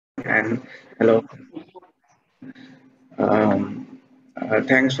and hello.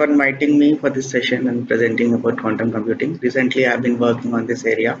 Thanks for inviting me for this session and presenting about quantum computing. Recently, I've been working on this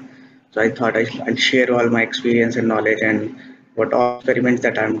area, so I thought I'll share all my experience and knowledge and what all experiments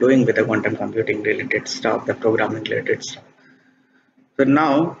that I'm doing with the quantum computing related stuff, the programming related stuff. So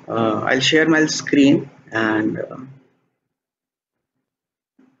now I'll share my screen and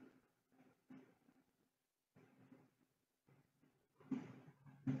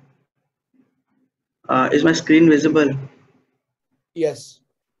is my screen visible? Yes.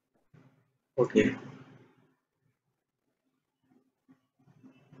 Okay.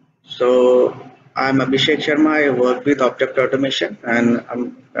 So I'm Abhishek Sharma. I work with object automation, and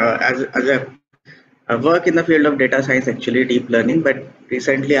I work in the field of data science, actually deep learning. But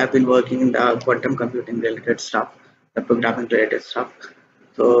recently, I've been working in the quantum computing related stuff, the programming related stuff.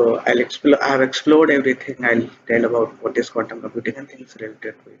 So I'll explore. I have explored everything. I'll tell about what is quantum computing and things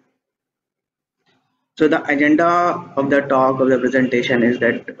related to it. So the agenda of the talk of the presentation is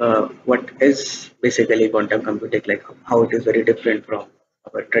that what is basically quantum computing, like how it is very different from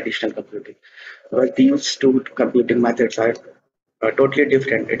our traditional computing. These two computing methods are totally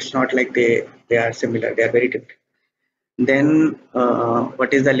different. It's not like they are similar. They are very different. Then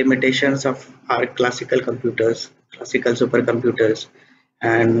what is the limitations of our classical computers, classical supercomputers,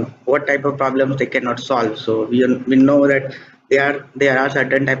 and what type of problems they cannot solve. So we know that there are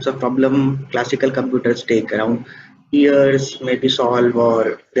certain types of problem classical computers take around years maybe solve,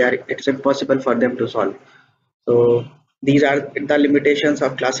 or it's impossible for them to solve. So these are the limitations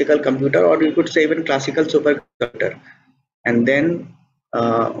of classical computer, or you could say even classical supercomputer. And then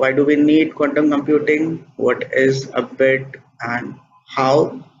why do we need quantum computing? What is a bit, and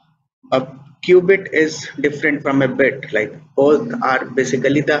how a qubit is different from a bit? Like both are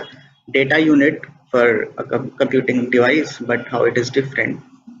basically the data unit for a computing device, but how it is different.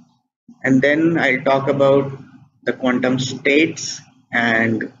 And then I'll talk about the quantum states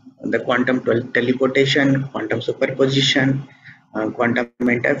and the quantum teleportation, quantum superposition, quantum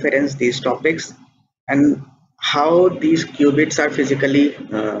interference, these topics, and how these qubits are physically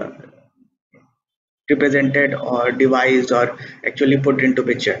represented or devised or actually put into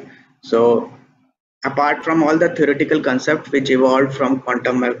picture. So apart from all the theoretical concepts which evolved from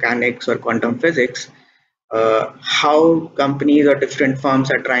quantum mechanics or quantum physics, how companies or different firms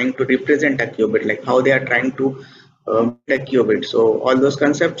are trying to represent a qubit, like how they are trying to build a qubit. So all those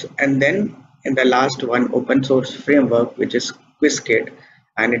concepts, and then in the last one, open source framework, which is Qiskit,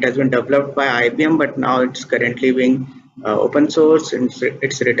 and it has been developed by IBM, but now it's currently being open source and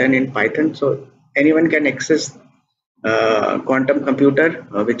it's written in Python, so anyone can access quantum computer,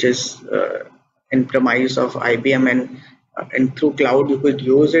 which is in premise of IBM, and through cloud you could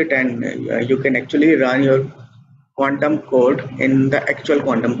use it, and you can actually run your quantum code in the actual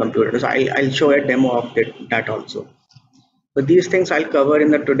quantum computer. So I'll show a demo of that also. So these things I'll cover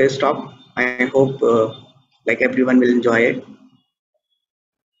in the today's talk. I hope like everyone will enjoy it.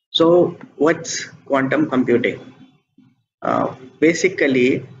 So what's quantum computing?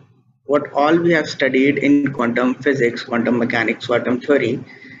 Basically, what all we have studied in quantum physics, quantum mechanics, quantum theory,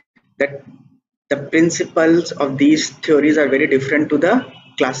 that the principles of these theories are very different to the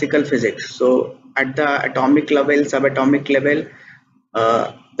classical physics. So at the atomic level, subatomic level,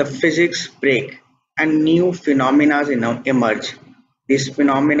 the physics break and new phenomena emerge. These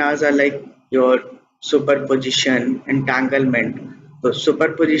phenomena are like your superposition, entanglement. So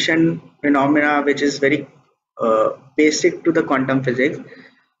superposition phenomena, which is very basic to the quantum physics,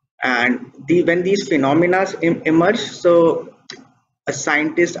 and when these phenomena emerge, so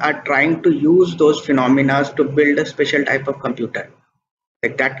scientists are trying to use those phenomena to build a special type of computer.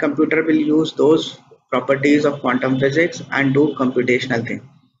 Like that computer will use those properties of quantum physics and do computational thing.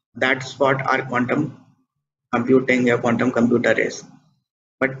 That's what our quantum computing or quantum computer is.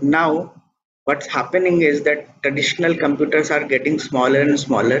 But now what's happening is that traditional computers are getting smaller and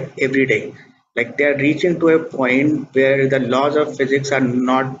smaller every day. Like they are reaching to a point where the laws of physics are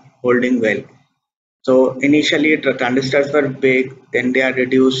not holding well. So initially the transistors were big, then they are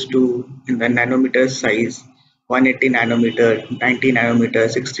reduced to in the nanometer size, 180 nanometer, 90 nanometer,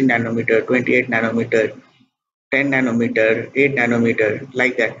 16 nanometer, 28 nanometer, 10 nanometer, 8 nanometer,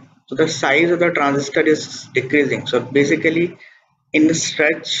 like that. So the size of the transistor is decreasing. So basically, in a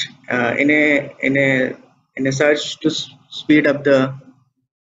stretch, in a search to uh, speed up the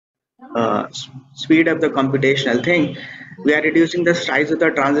computational thing, we are reducing the size of the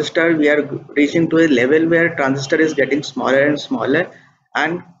transistor. We are reaching to a level where transistor is getting smaller and smaller,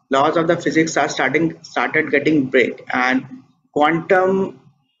 and laws of the physics are started getting break, and quantum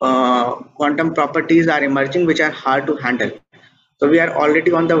quantum properties are emerging which are hard to handle. So we are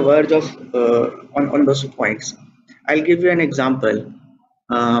already on the verge of on those points. I'll give you an example.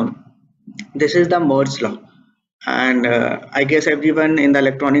 um, this is the Moore's law, and I guess everyone in the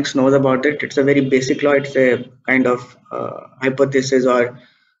electronics knows about it. It's a very basic law. It's a kind of hypothesis or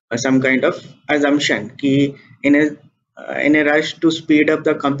some kind of assumption key in a rush to speed up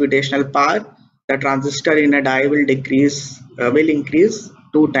the computational power, the transistor in a die will increase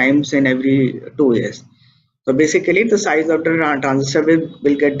 2 times in every 2 years. So basically, the size of the transistor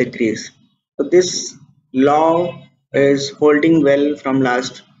will get decreased. So this law is holding well from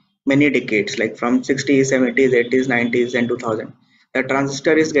last many decades, like from 60s, 70s, 80s, 90s, and 2000. The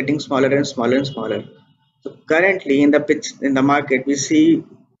transistor is getting smaller and smaller and smaller. So currently in the market, we see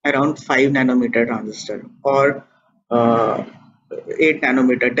around 5 nanometer transistor or uh, 8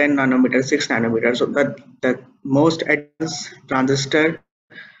 nanometer, 10 nanometer, 6 nanometer. So the most advanced transistor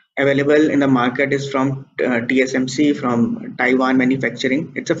available in the market is from TSMC from Taiwan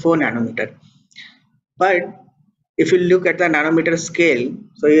manufacturing. It's a 4 nanometer. But if you look at the nanometer scale,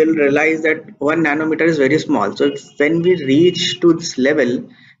 so you'll realize that 1 nanometer is very small. So when we reach to this level,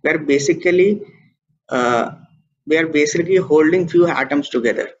 we are basically uh, holding few atoms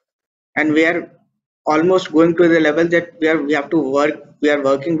together, and we are almost going to the level that we have to work. We are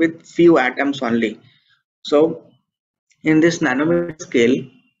working with few atoms only. So in this nanometer scale,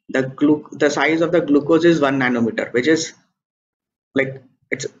 the size of the glucose is 1 nanometer, which is like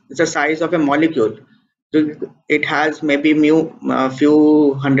it's the size of a molecule. So it has maybe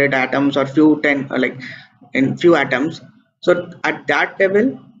few hundred atoms or few ten like in few atoms. So at that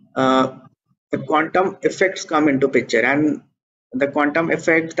level, uh, the quantum effects come into picture, and the quantum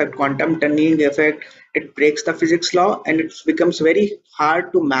effect, the quantum tunneling effect, it breaks the physics law, and it becomes very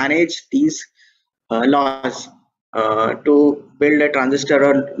hard to manage these laws to build a transistor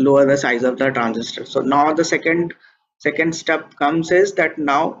or lower the size of the transistor. So now the second step comes is that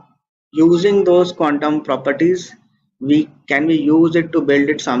now using those quantum properties, we use it to build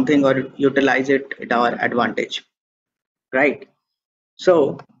it something or utilize it at our advantage, right?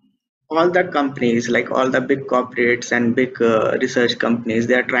 So all the companies, like all the big corporates and big research companies,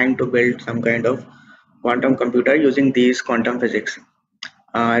 they are trying to build some kind of quantum computer using these quantum physics.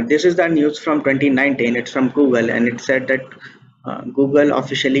 This is the news from 2019. It's from Google, and it said that Google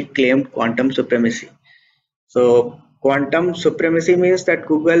officially claimed quantum supremacy. So, quantum supremacy means that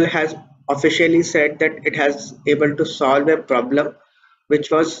Google has officially said that it has able to solve a problem which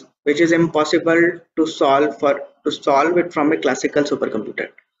is impossible to solve it from a classical supercomputer.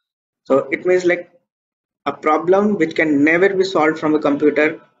 So it means like a problem which can never be solved from a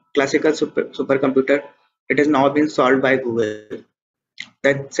classical supercomputer. It has now been solved by Google.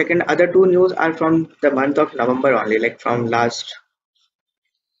 The second other two news are from the month of November only, like from last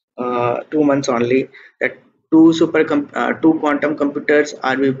 2 months only. That two quantum computers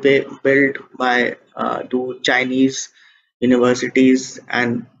are built by two Chinese universities,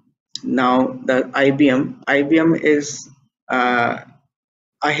 and now the IBM is uh,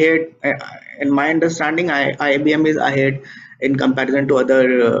 ahead. In my understanding, IBM is ahead in comparison to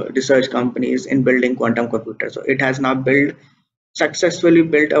other research companies in building quantum computers. So it has now successfully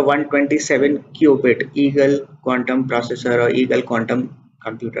built a 127 qubit Eagle quantum processor or Eagle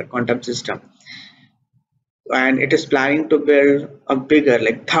quantum system, and it is planning to build a bigger,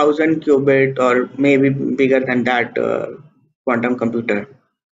 like 1,000 qubit or maybe bigger than that quantum computer.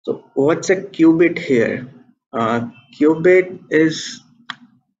 So what's a qubit here? Uh, qubit is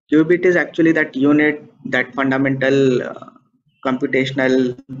Qubit is actually that unit, that fundamental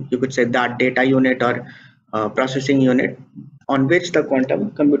computational, you could say that data unit or processing unit on which the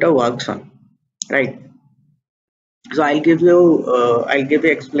quantum computer works on, right? So I'll give you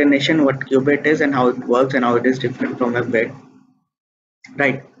explanation what qubit is and how it works and how it is different from a bit,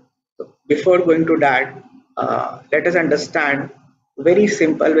 right? So before going to that, let us understand very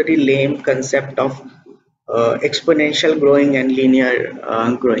simple, very lame concept of exponential growing and linear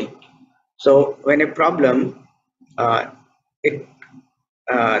growing. So when a problem, uh, it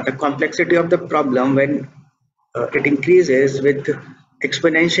the complexity of the problem when it increases with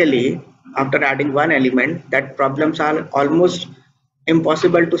exponentially after adding one element, that problems are almost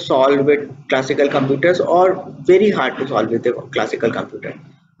impossible to solve with classical computers or very hard to solve with a classical computer,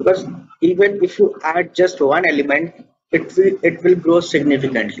 because even if you add just one element, it will grow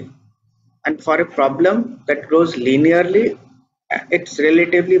significantly, and for a problem that grows linearly, it's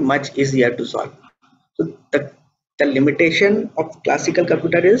relatively much easier to solve. So the limitation of classical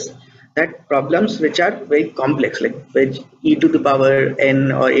computer is that problems which are very complex, like which e to the power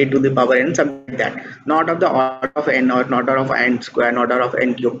n or a to the power n, something like that, not of the order of n or not order of n square, not order of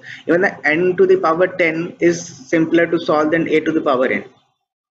n cube. Even the n to the power 10 is simpler to solve than a to the power n,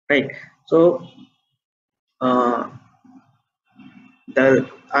 right? So uh, the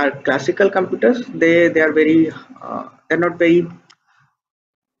our classical computers, they are very they're not very,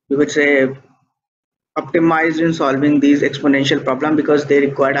 you would say, optimized in solving these exponential problem, because they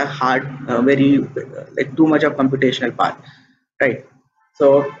require a hard very like too much of computational power, right?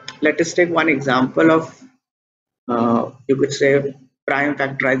 So let us take one example of you could say prime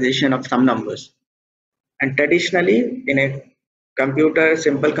factorization of some numbers. And traditionally, in a computer,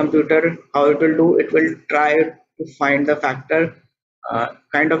 simple computer, how it will do, it will try to find the factor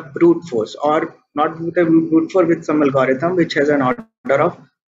kind of brute force, or not with a brute force, with some algorithm which has an order of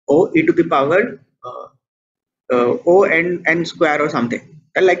o e to the power o n square or something,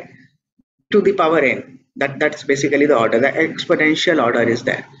 like e to the power n. That's basically the order. The exponential order is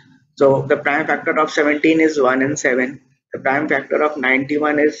there. So the prime factor of 17 is 1 and 7. The prime factor of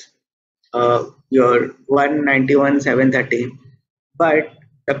 91 is your 191 730. But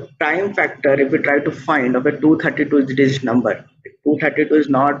the prime factor, if we try to find of a 232 digit number, 232 is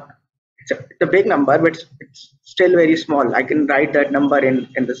not, it's a big number, but it's still very small. I can write that number in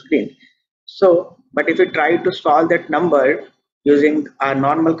the screen. So but if we try to solve that number using our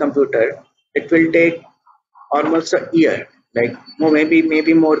normal computer, it will take almost a year, like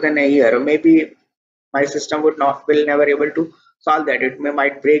maybe more than a year, or maybe my system will never able to solve that. It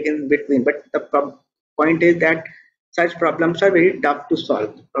might break in between. But the point is that such problems are very tough to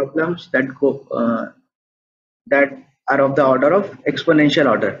solve. Problems that are of the order of exponential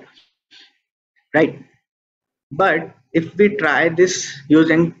order, right? But if we try this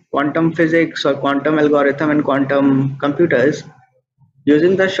using quantum physics or quantum algorithm and quantum computers,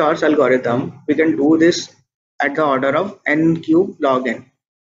 using the Shor's algorithm, we can do this at the order of n cube log n.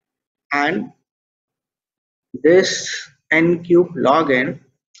 And this n cube log n,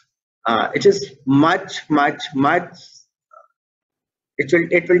 it is much, it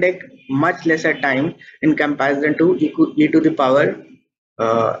will take much lesser time in comparison to e to the power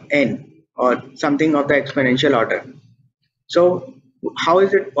n, or something of the exponential order. So how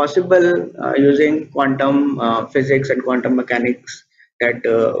is it possible using quantum physics and quantum mechanics that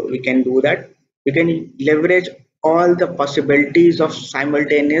we can do that? We can leverage all the possibilities of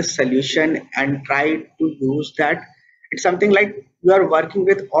simultaneous solution and try to use that. It's something like you are working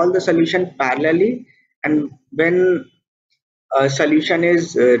with all the solution parallelly, and when a solution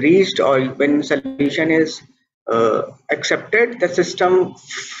is reached, or when solution is accepted, the system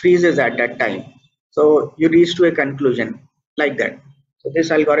freezes at that time. So you reach to a conclusion like that. So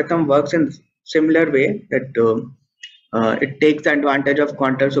this algorithm works in similar way, that it takes advantage of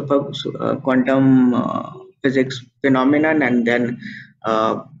quantum physics phenomenon, and then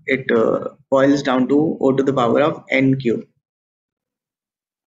it boils down to o to the power of n cube.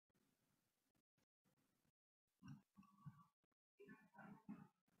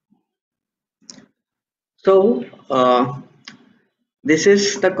 So this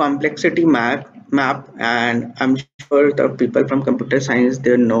is the complexity map, and I'm sure the people from computer science,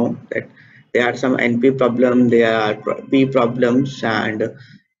 they know that there are some NP problem, there are P problems, and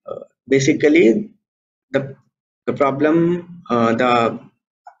basically the the problem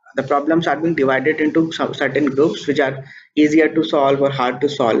the problems are being divided into some certain groups which are easier to solve or hard to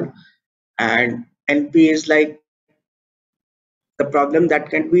solve. And NP is like the problem that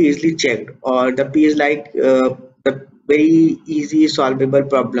can be easily checked, or the P is like the very easy solvable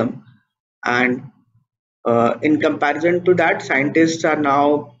problem. And in comparison to that, scientists are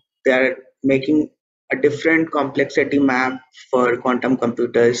now, they are making a different complexity map for quantum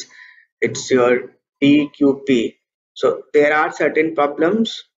computers. It's your PQP. So there are certain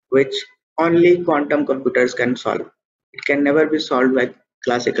problems which only quantum computers can solve. It can never be solved by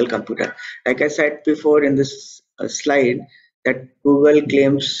classical computer. Like I said before in this slide, that Google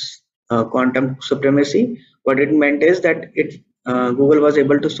claims quantum supremacy. What it meant is that Google was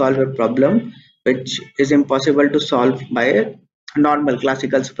able to solve a problem which is impossible to solve by a normal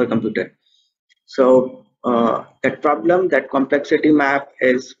classical supercomputer. So that problem, that complexity map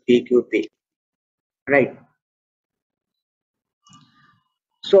is PQP, right?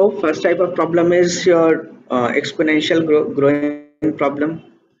 So first type of problem is your exponential growing problem.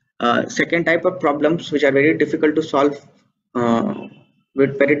 Second type of problems which are very difficult to solve, uh,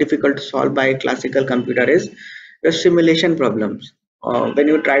 very difficult to solve by classical computer, is the simulation problems. When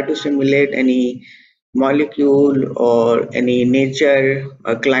you try to simulate any molecule or any nature,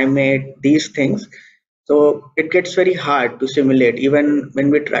 climate, these things. So it gets very hard to simulate even when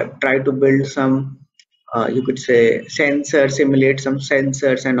we try to build some you could say sensors, simulate some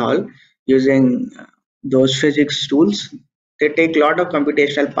sensors and all using those physics tools. They take a lot of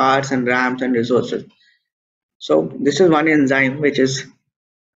computational powers and RAMs and resources. So this is one enzyme which is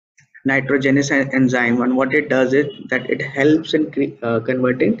nitrogenase enzyme, and what it does is that it helps in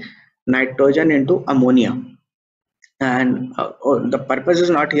converting nitrogen into ammonia. And the purpose is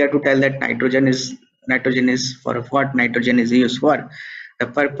not here to tell that nitrogen is for what nitrogen is used for. The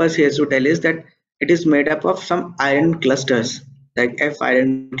purpose here to tell is that it is made up of some iron clusters, like F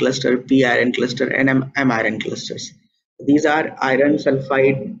iron cluster, P iron cluster, and M iron clusters. These are iron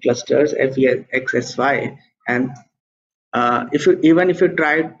sulfide clusters, FeXSY. And if you even if you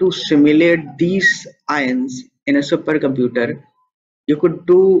try to simulate these ions in a supercomputer, you could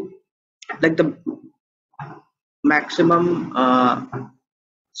do like the maximum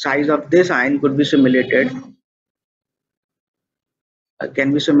size of this ion could be simulated,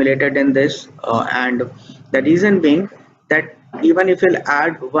 can be simulated in this, and the reason being that even if you'll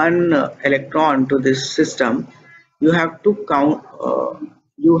add one electron to this system, you have to count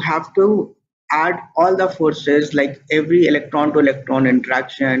you have to add all the forces, like every electron to electron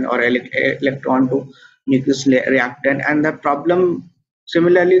interaction or electron to nucleus reactant, and the problem,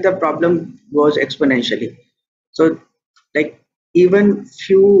 similarly the problem goes exponentially. So like even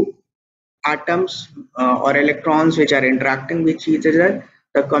few atoms or electrons which are interacting with each other,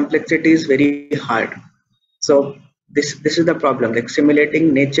 the complexity is very hard. So this is the problem. Like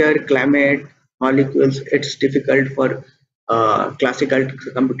simulating nature, climate, molecules, it's difficult for classical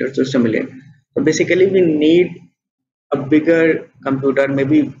computers to simulate. So basically, we need a bigger computer,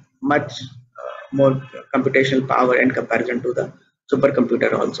 maybe much more computational power in comparison to the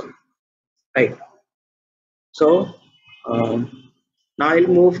supercomputer also, right? So now I'll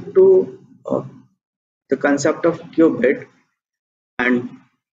move to the concept of qubit, and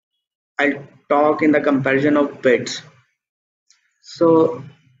I'll talk in the comparison of bits. So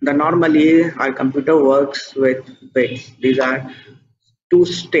the normally our computer works with bits. These are two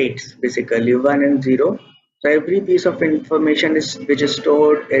states basically, one and zero. So every piece of information is which is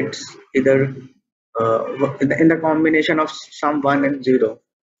stored, it's either in the combination of some one and zero,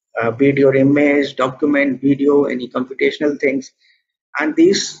 be it your image, document, video, any computational things. And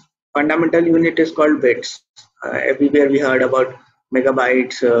these fundamental unit is called bits. Everywhere we heard about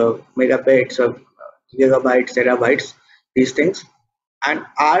megabytes, megabits, or gigabytes, terabytes, these things. And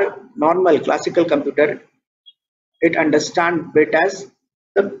our normal classical computer, it understands bit as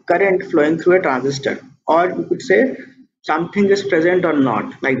the current flowing through a transistor, or you could say something is present or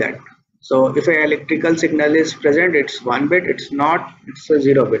not, like that. So if an electrical signal is present, it's one bit; it's not, it's a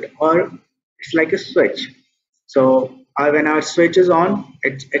zero bit, or it's like a switch. So when our switch is on,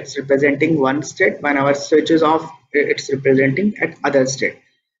 it's representing one state. When our switch is off, it's representing at other state.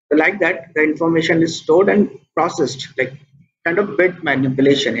 So like that, the information is stored and processed, like kind of bit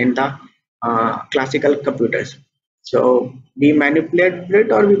manipulation in the classical computers. So we manipulate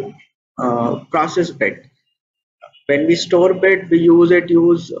bit or we process bit. When we store bit, we use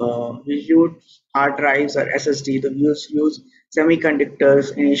hard drives or SSD. We use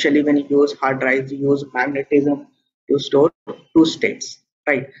semiconductors. Initially, when you use hard drives, we use magnetism to store two states,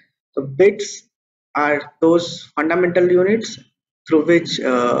 right? So bits are those fundamental units through which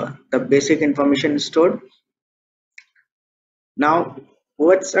the basic information is stored. Now,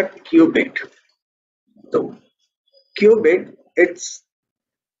 what's a qubit? So qubit, it's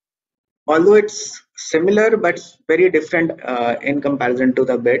although it's similar but very different in comparison to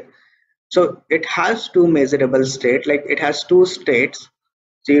the bit. So it has two measurable state, like it has two states,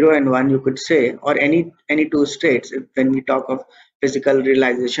 0 and 1, you could say, or any two states when we talk of physical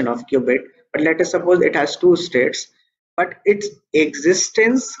realization of qubit. But let us suppose it has two states, but its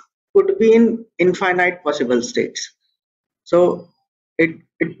existence could be in infinite possible states. So it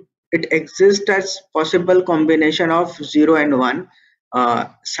it, it exists as possible combination of 0 and 1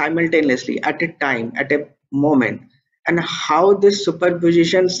 simultaneously at a time, at a moment. And how this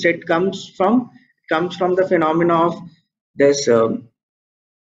superposition state comes from the phenomena of this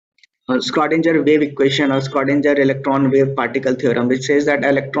Schrodinger wave equation or Schrodinger electron wave particle theorem, which says that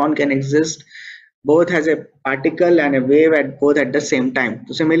electron can exist both as a particle and a wave at both at the same time.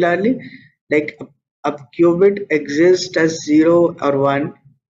 So similarly, like a qubit exists as 0 or 1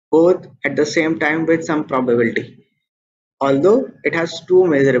 both at the same time with some probability, although it has two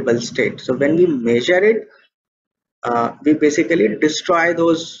measurable states. So when we measure it, we basically destroy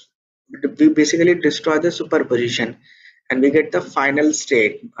those we basically destroy the superposition, and we get the final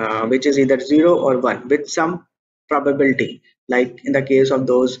state, which is either 0 or 1 with some probability, like in the case of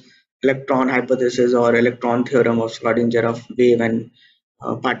those electron hypothesis or electron theorem of Schrodinger of wave and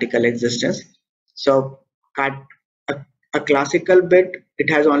particle existence. So at a, a classical bit, it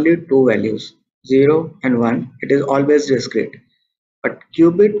has only two values, 0 and 1. It is always discrete. But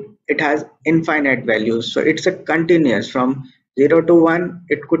qubit, it has infinite values. So it's a continuous from 0 to 1.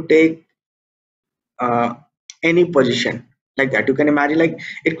 It could take uh, any position like that. You can imagine like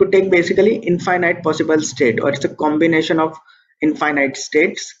it could take basically infinite possible state, or it's a combination of infinite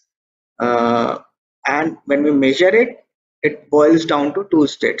states. And when we measure it, it boils down to two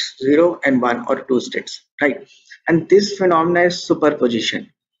states, 0 and 1, or two states, right? And this phenomena is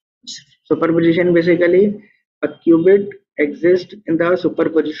superposition. Superposition, basically a qubit exists in the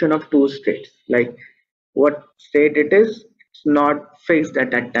superposition of two states. Like what state it is, it's not fixed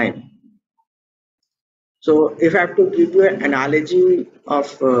at that time. So if I have to give you an analogy of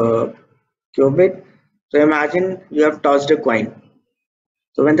qubit, so imagine you have tossed a coin.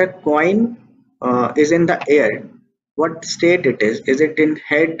 So when the coin is in the air, what state it is? Is it in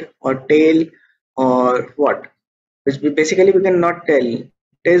head or tail or what? Which basically we cannot tell. It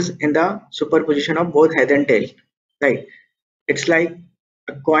is in the superposition of both head and tail, right? It's like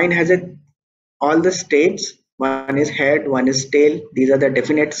a coin has all the states. One is head, one is tail. These are the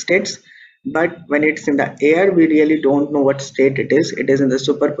definite states. But when it's in the air, we really don't know what state it is. It is in the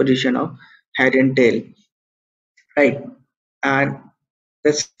superposition of head and tail, right? And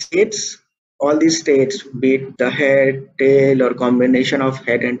the states, all these states, be it the head, tail, or combination of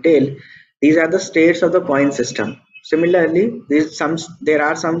head and tail, these are the states of the coin system. Similarly, there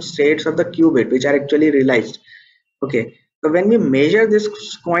are some states of the qubit which are actually realized. Okay, so when we measure this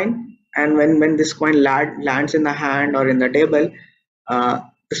coin, and when this coin lands in the hand or in the table,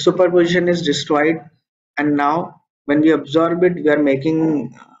 the superposition is destroyed, and now when we absorb it,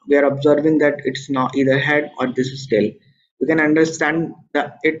 we are observing that it's not either head or this is tail. You can understand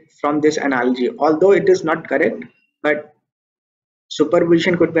it from this analogy, although it is not correct, but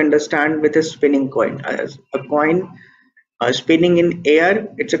superposition could be understood with a spinning coin. As a coin spinning in air,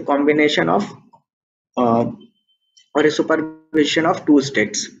 it's a combination of uh, or a superposition of two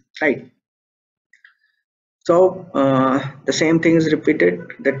states, right? So the same thing is repeated,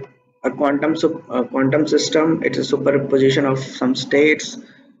 that a quantum system, it's a superposition of some states.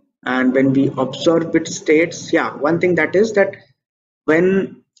 And when we observe with states, yeah, one thing that is that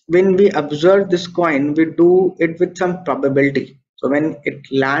when we observe this coin, we do it with some probability. So when it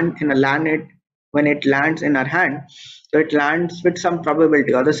lands in our hand, so it lands with some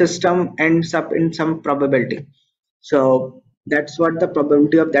probability, or the system ends up in some probability. So that's what the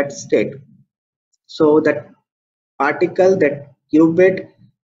probability of that state. So that particle, that qubit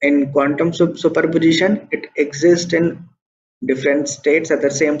in quantum superposition, it exists in different states at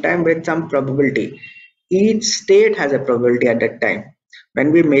the same time with some probability. Each state has a probability at that time.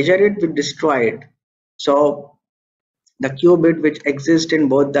 When we measure it, we destroy it. So the qubit which exists in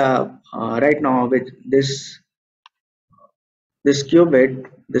both the right now with this qubit,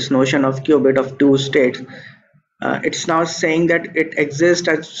 this notion of qubit of two states, it's now saying that it exists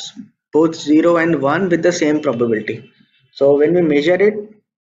as both 0 and 1 with the same probability. So when we measure it,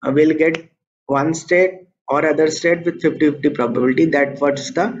 we'll get one state or other state with 50-50 probability. That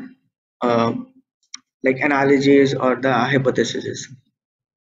what's the uh, like analogies or the hypothesis is,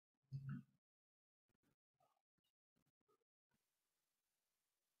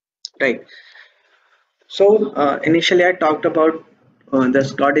 right? So initially I talked about the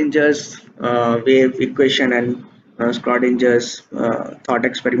Schrodinger's wave equation, and Schrodinger's thought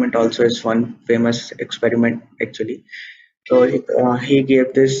experiment also is one famous experiment actually. So he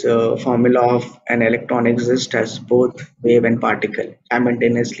gave this formula of an electron exists as both wave and particle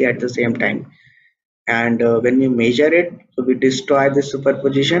simultaneously at the same time. And when we measure it, so we destroy the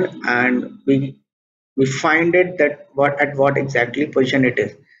superposition, and we find it that what exactly position it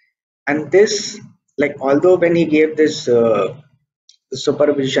is. And this, like, although when he gave this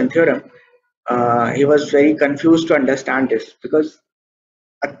superposition theorem, he was very confused to understand this, because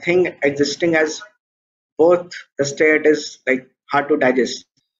a thing existing as both the state is like hard to digest.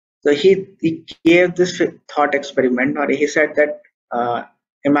 So he gave this thought experiment, or he said that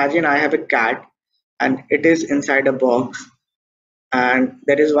imagine I have a cat and it is inside a box, and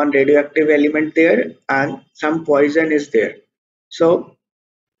there is one radioactive element there and some poison is there. So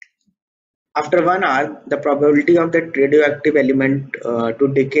after 1 hour, the probability of that radioactive element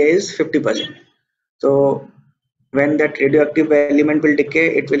to decay is 50%. So when that radioactive element will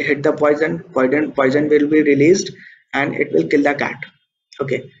decay, it will hit the poison will be released and it will kill the cat.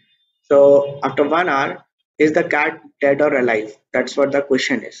 Okay. So after 1 hour, is the cat dead or alive? That's what the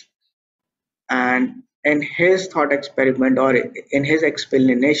question is. And in his thought experiment or in his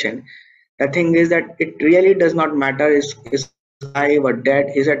explanation, the thing is that it really does not matter is cat alive or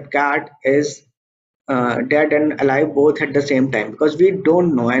dead. Is that cat is dead and alive both at the same time, because we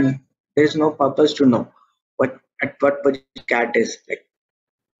don't know and there is no purpose to know what at what position cat is. Like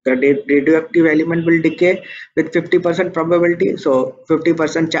the radioactive element will decay with 50% probability, so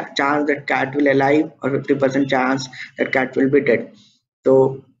 50% chance that cat will alive or 50% chance that cat will be dead.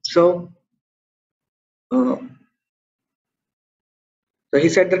 So so he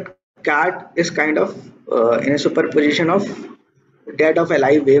said that cat is kind of in a superposition of dead of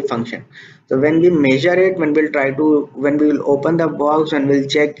alive wave function. So when we measure it, when we will open the box and we'll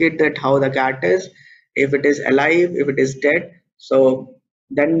check it that how the cat is, if it is alive, if it is dead. So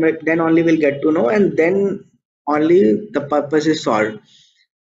then only we'll get to know, and then only the purpose is solved.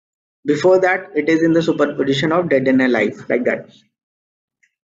 Before that, it is in the superposition of dead and alive, like that.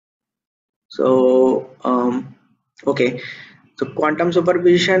 So okay, so quantum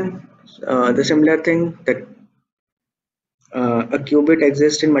superposition, the similar thing that a qubit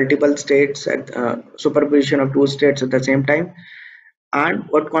exists in multiple states at superposition of two states at the same time. And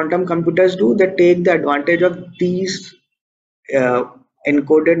what quantum computers do, they take the advantage of these uh,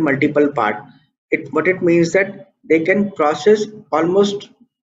 encoded multiple part. What it means that they can process almost,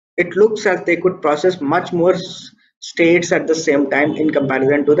 it looks as they could process much more states at the same time in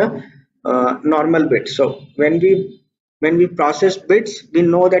comparison to the normal bits. So when we process bits, we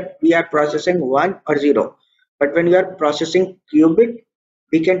know that we are processing 1 or 0, but when we are processing qubit,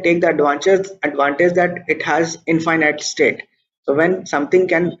 we can take the advantage that it has infinite state. So when something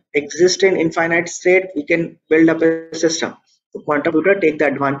can exist in infinite state, we can build up a system. So quantum computer take the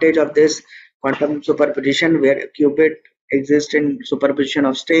advantage of this quantum superposition, where a qubit exists in superposition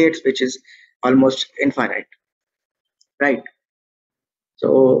of states which is almost infinite, right?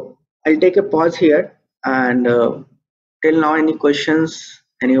 So I'll take a pause here, and till now, any questions,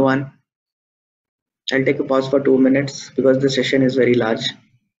 anyone? I'll take a pause for 2 minutes because the session is very large.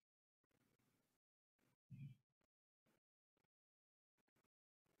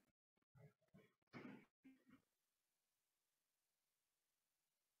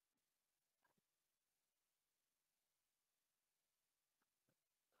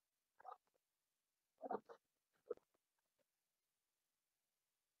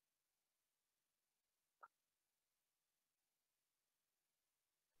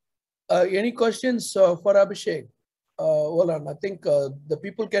 Any questions for Abhishek? Hold on. I think the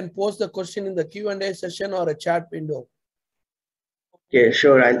people can post the question in the Q&A session or a chat window. Okay,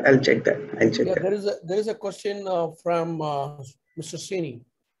 sure. I'll check that. I'll check Yeah, that. there is a question from Mr. Sini.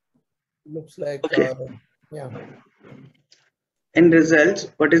 Looks like Okay. yeah. In results,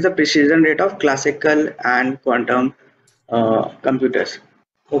 what is the precision rate of classical and quantum computers?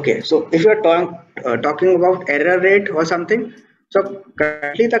 Okay, so if you're talking about error rate or something, so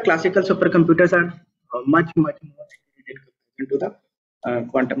currently the classical supercomputers are much more accurate compared to the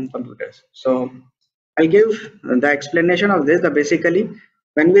quantum computers. So I'll give the explanation of this. That basically,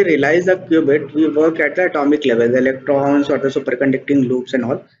 when we realize the qubit, we work at the atomic level, the electrons or the superconducting loops and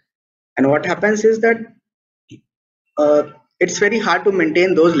all. And what happens is that uh, it's very hard to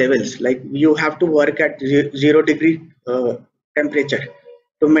maintain those levels. Like you have to work at 0 degree temperature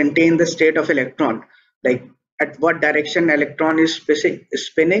to maintain the state of electron. Like at what direction electron is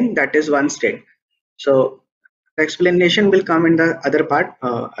spinning, that is one state. So the explanation will come in the other part,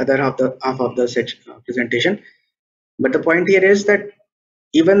 other half of the section, presentation. But the point here is that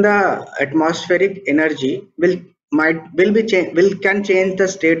even the atmospheric energy will be will can change the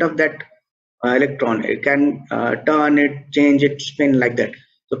state of that electron. It can turn it, change it, spin, like that.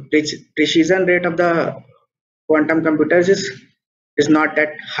 So precision rate of the quantum computers is not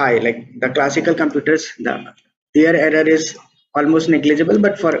that high. Like the classical computers, their error is almost negligible,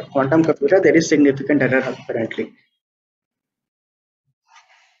 but for quantum computer there is significant error currently.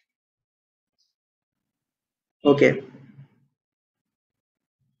 Okay.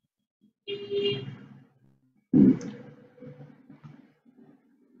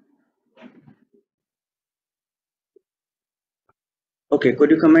 Okay,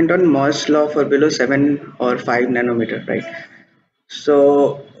 could you comment on Moore's law for below 7 or 5 nanometer, right?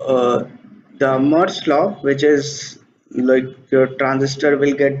 So the Moore's law, which is like your transistor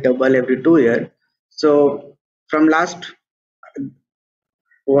will get double every 2 years. So from last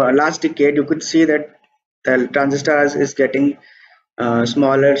decade, you could see that the transistor is getting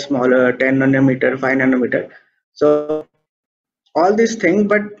smaller, 10 nanometer, 5 nanometer. So all these things,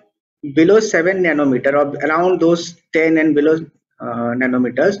 but below 7 nanometer or around those 10 and below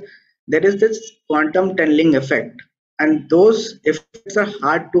nanometers, there is this quantum tunneling effect. and those effects are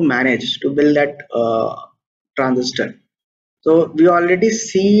hard to manage to build that transistor. So we already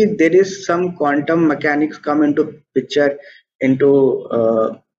see there is some quantum mechanics come into picture into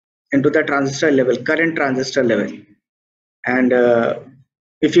into the transistor level, current transistor level, and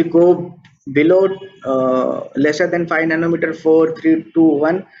if you go below lesser than 5 nanometer, 4 3 2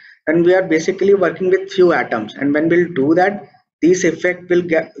 1, then we are basically working with few atoms, and when we'll do that, this effect will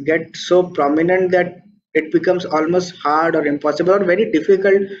get so prominent that it becomes almost hard or impossible or very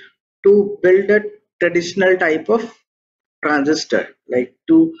difficult to build a traditional type of transistor, like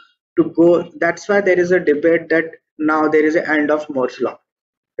to go. That's why there is a debate that now there is an end of Moore's law.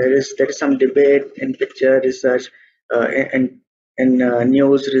 There is some debate in picture research, in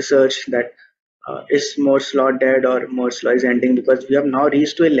news research, that is Moore's law dead or Moore's law is ending, because we have now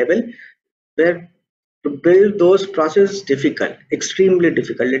reached to a level where to build those processes is difficult, extremely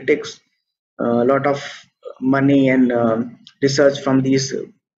difficult. It takes a lot of money and research from these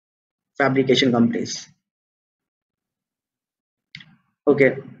fabrication companies.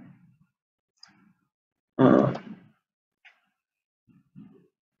 Okay, uh,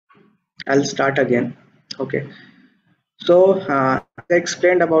 I'll start again. Okay, so as I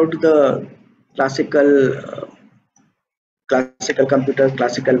explained about the classical classical computer,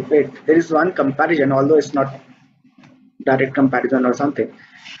 classical plate, there is one comparison, although it's not direct comparison or something.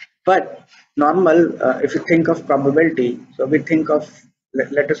 But normal, if you think of probability, so we think of,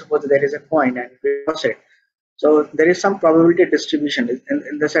 let us suppose there is a coin and we toss it. So there is some probability distribution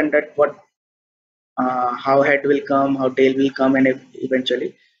in the sense that what how head will come, how tail will come, and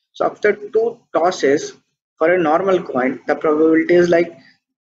eventually. So after two tosses for a normal coin, the probability is like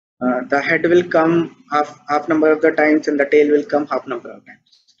the head will come half number of the times and the tail will come half number of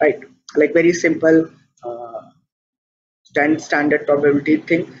times, right? Like very simple uh, standard probability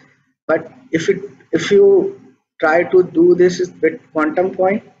thing. But if you try to do this with quantum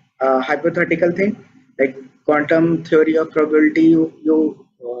point, hypothetical thing, like quantum theory of probability,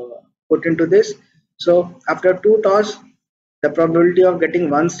 put into this. So after two toss, the probability of getting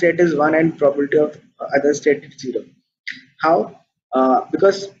one state is one and probability of other state is zero. How?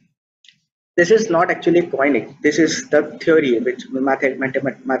 Because this is not actually coining. This is the theory, which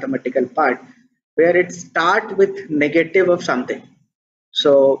mathematical part, where it start with negative of something.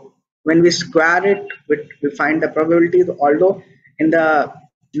 So when we square it, we find the probability. Although in the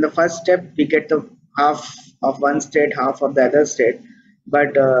first step we get the half of one state, half of the other state,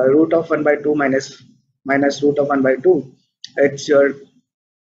 but root of 1 by 2 minus root of 1 by 2, it's your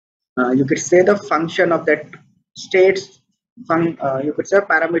you could say the function of that states. You could say a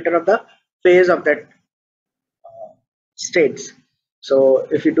parameter of the phase of that states. So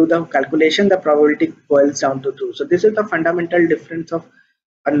if you do the calculation, the probability boils down to 2. So this is the fundamental difference of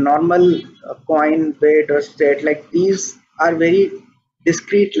a normal coin, weight, or state. Like these are very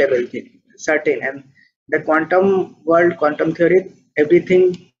discrete level thing, certain. And the quantum world, quantum theory,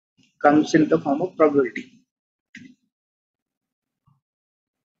 everything comes in the form of probability.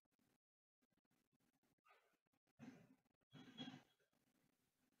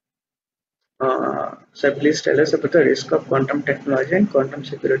 So please tell us about the risk of quantum technology and quantum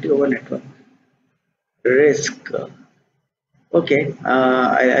security over network. Risk. Okay,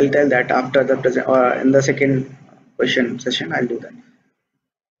 I'll tell that after the present or in the second question session. I'll do that.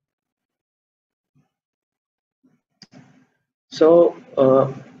 So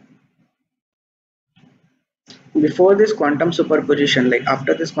before this quantum superposition, like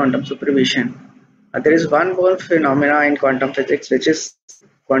after this quantum superposition, there is one more phenomena in quantum physics, which is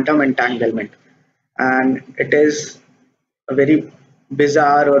quantum entanglement, and it is a very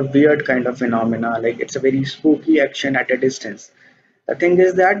bizarre or weird kind of phenomena. Like it's a very spooky action at a distance. The thing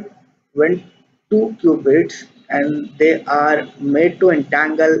is that when two qubits and they are made to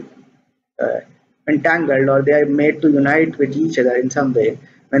uh, entangled, or they are made to unite with each other in some way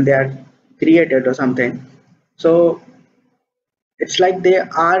when they are created or something. So it's like they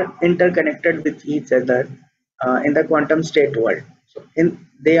are interconnected with each other in the quantum state world. So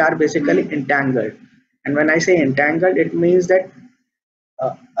they are basically entangled. And when I say entangled, it means that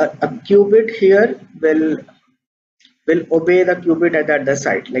a qubit here will obey the qubit at the other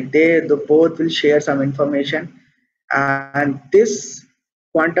side. Like the both will share some information, and this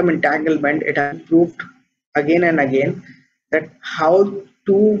quantum entanglement, it has been proved again and again that how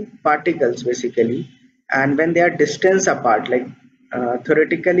two particles basically, and when they are distance apart, like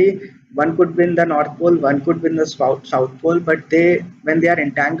theoretically one could be in the north pole, one could be in the south pole, but they when they are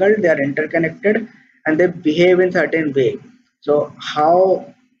entangled, they are interconnected and they behave in certain way. So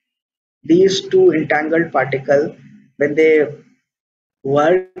how these two entangled particles, when they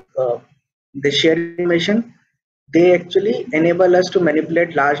work, they share information, they actually enable us to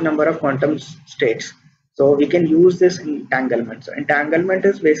manipulate large number of quantum states. So we can use this entanglement. So entanglement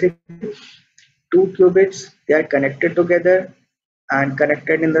is basically two qubits, they are connected together, and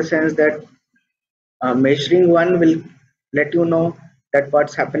connected in the sense that measuring one will let you know that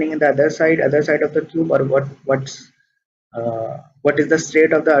what's happening in the other side of the cube, or what is the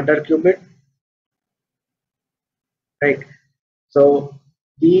state of the other qubit, right? So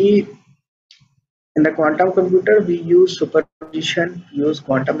we in the quantum computer we use superposition, use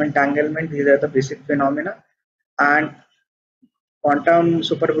quantum entanglement. These are the basic phenomena, and quantum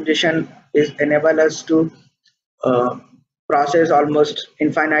superposition is enable us to uh, process almost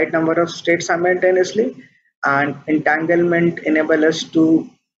infinite number of states simultaneously, and entanglement enable us to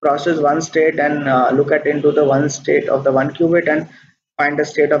process one state and look at into the one state of the one qubit and find the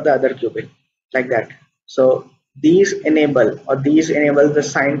state of the other qubit, like that. So these enable the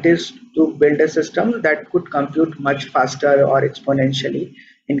scientists to build a system that could compute much faster or exponentially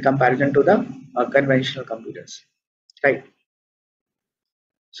in comparison to the conventional computers, right?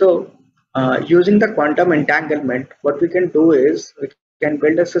 So, using the quantum entanglement, what we can do is we can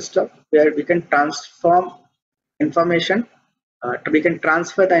build a system where we can transform information, we can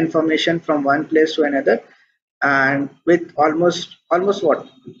transfer the information from one place to another, and with almost what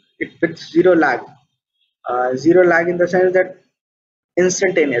with zero lag, zero lag in the sense that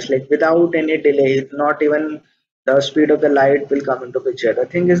instantaneous, like without any delay, not even the speed of the light will come into picture. The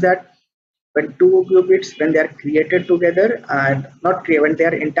thing is that when two qubits, when they are created together and not created, when they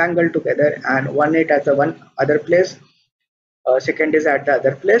are entangled together, and one it at the one other place, second is at the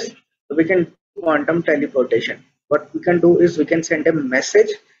other place, so we can do quantum teleportation. What we can do is we can send a message.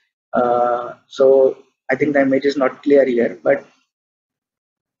 So I think the image is not clear here, but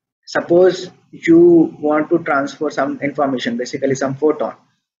suppose you want to transfer some information, basically some photon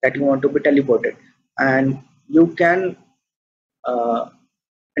that you want to be teleported, and you can uh,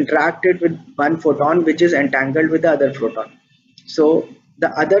 interact it with one photon which is entangled with the other photon. So the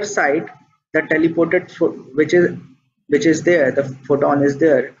other side, the teleported which is there, the photon is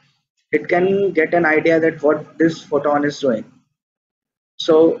there, it can get an idea that what this photon is doing.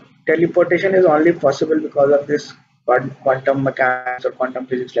 So teleportation is only possible because of this quantum mechanics or quantum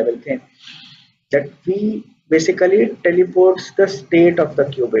physics level thing, that we basically teleports the state of the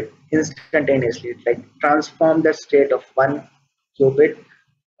qubit instantaneously. It like transform the state of one qubit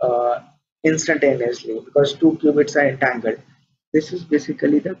uh, instantaneously because two qubits are entangled. This is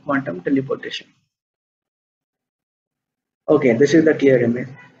basically the quantum teleportation. Okay, this is the clear image,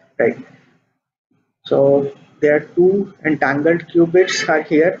 right? So there are two entangled qubits are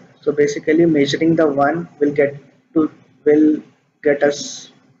here. So basically measuring the one to will get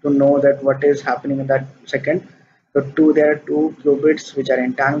us to know that what is happening in that second. So there are two qubits which are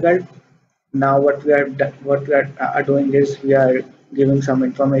entangled. Now what we are doing is we are giving some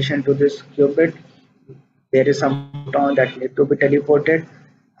information to this qubit. There is some photon that need to be teleported,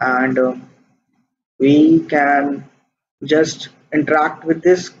 and we can just interact with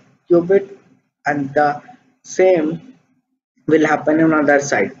this qubit, and the same will happen on other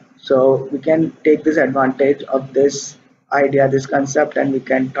side. So we can take this advantage of this idea, this concept, and we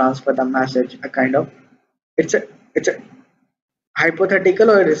can transfer the message, a kind of, it's a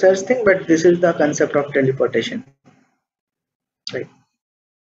hypothetical or a research thing, but this is the concept of teleportation, right?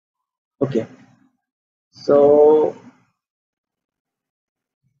 Okay, so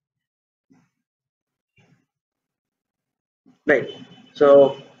right,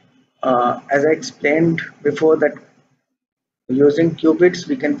 so as I explained before, that using qubits,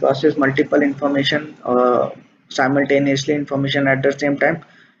 we can process multiple information simultaneously, information at the same time.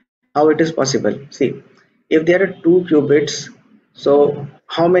 How it is possible? See, if there are two qubits, so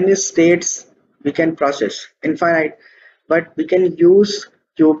how many states we can process? Infinite, but we can use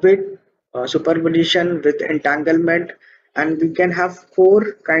qubit superposition with entanglement, and we can have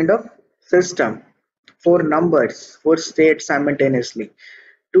four kind of system, four numbers, four states simultaneously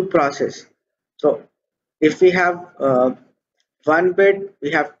to process. So if we have one bit,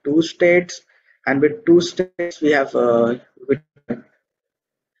 we have two states, and with two states, we have uh,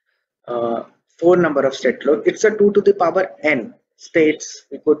 four number of state load. It's a 2 to the power n states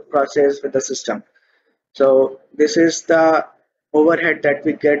we could process with the system. So this is the overhead that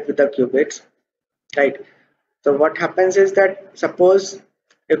we get with the qubits, right? So what happens is that suppose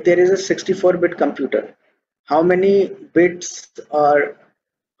if there is a 64-bit computer, how many bits or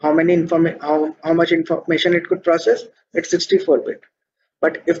how much information it could process? It's 64-bit.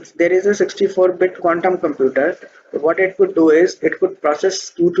 But if there is a 64-bit quantum computer, what it could do is it could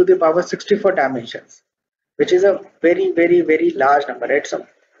process 2 to the power 64 dimensions, which is a very, very, very large number. It's a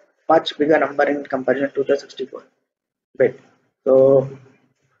much bigger number in comparison to the 64. bit. So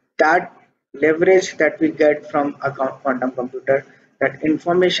that leverage that we get from a quantum computer, that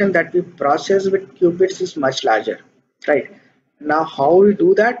information that we process with qubits is much larger, right? Now, how we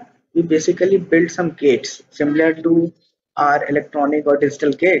do that? We basically build some gates similar to our electronic or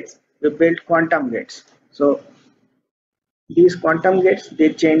digital gates. We build quantum gates. So these quantum gates,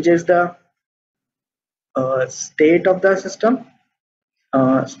 they changes the state of the system,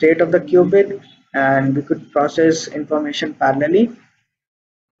 state of the qubit, and we could process information parallelly,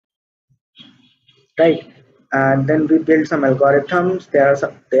 right? And then we build some algorithms. There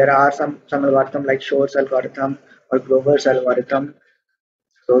are some algorithm like Shor's algorithm or Grover's algorithm.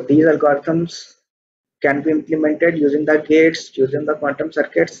 So these algorithms can be implemented using the gates, using the quantum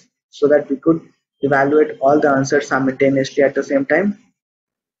circuits, so that we could evaluate all the answers simultaneously at the same time.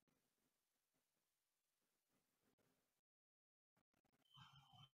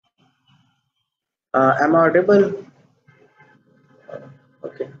 Am I audible?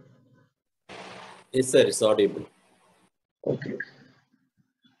 Okay. Yes, sir, it's audible. Okay.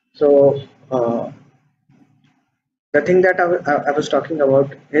 So the thing that I was talking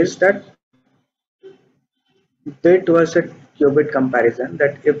about is that bit was a qubit comparison,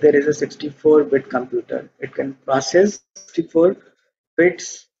 that if there is a 64-bit computer, it can process 64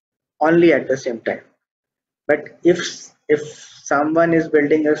 bits only at the same time. But if someone is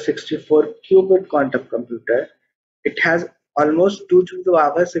building a 64 qubit quantum computer, it has almost 2 to the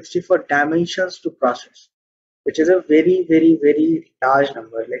power 64 dimensions to process, which is a very, very, very large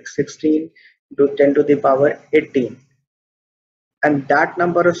number, like 16 to 10 to the power 18. And that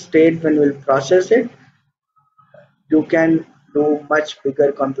number of state, when we'll process it, you can do much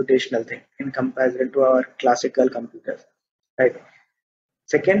bigger computational thing in comparison to our classical computers, right?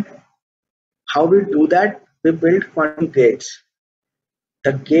 Second, how we do that? We build quantum gates.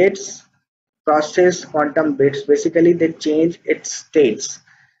 The gates process quantum bits. Basically, they change its states,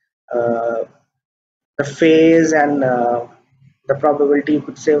 uh, the phase and the probability, you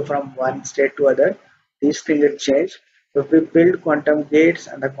could say, from one state to other. These things get changed. So we build quantum gates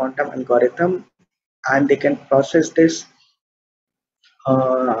and the quantum algorithm, and they can uh, process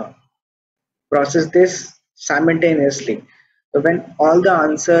this simultaneously. So when all the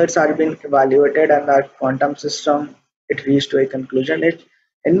answers are being evaluated and our quantum system, it reached to a conclusion it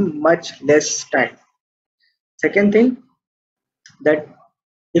in much less time. Second thing, that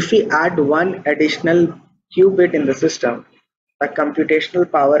if we add one additional qubit in the system, the computational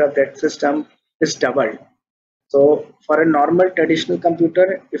power of that system is doubled. So for a normal traditional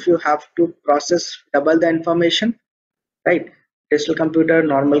computer, if you have to process double the information, right? Digital computer,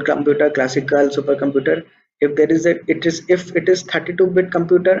 normal computer, classical, supercomputer. If there is a, it is if it is 32-bit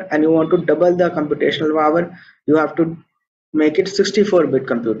computer and you want to double the computational power, you have to make it 64-bit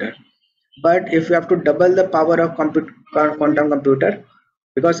computer. But if you have to double the power of quantum computer,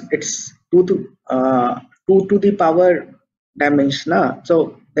 because it's 2 to the power dimension,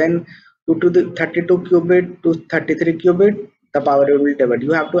 so then 2 to the 32 qubit to 33 qubit, the power will double.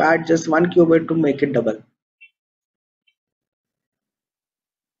 You have to add just one qubit to make it double,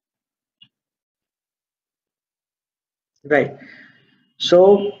 right?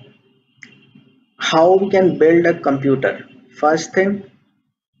 So how we can build a computer? First thing,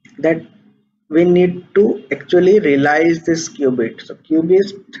 that we need to actually realize this qubit. So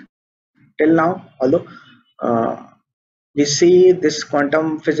qubit, till now, although uh, we see this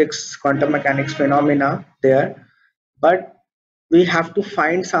quantum physics, quantum mechanics phenomena there, but we have to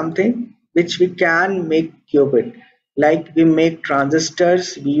find something which we can make qubit. Like we make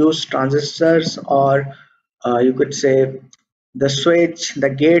transistors, we use transistors, or you could say the switch, the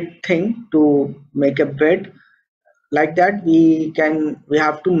gate thing to make a bit. Like that, we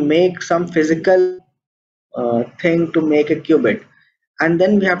have to make some physical thing to make a qubit, and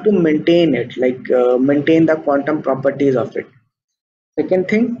then we have to maintain it, like maintain the quantum properties of it. Second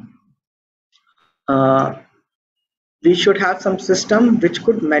thing, uh, we should have some system which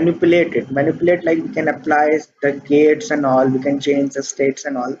could manipulate, like we can apply the gates and all, we can change the states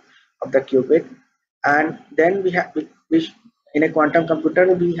and all of the qubit. And then in a quantum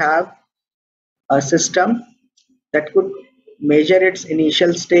computer we have a system that could measure its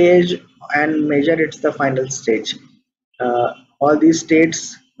initial stage and measure its the final stage. All these stage,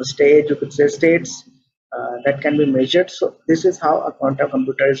 you could say states, that can be measured. So this is how a quantum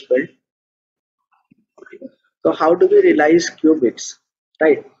computer is built. So how do we realize qubits,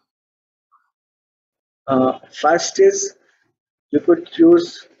 right? First is, you could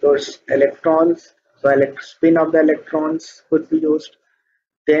choose those electrons. So spin of the electrons could be used.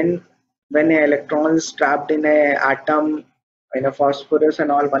 Then when an electron is trapped in a atom, in a phosphorus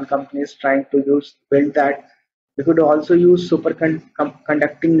and all, one company is trying to build that. We could also use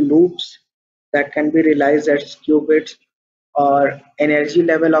superconducting loops that can be realized as qubits, or energy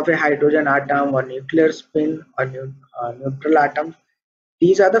level of a hydrogen atom or nuclear spin or neutral atom.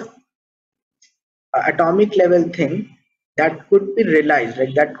 These are the atomic level thing that could be realized,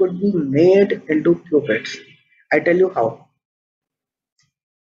 like that could be made into qubits. I tell you how.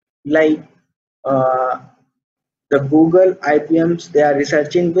 Like uh, the Google IBMs, they are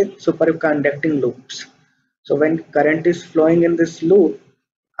researching with superconducting loops. So when current is flowing in this loop,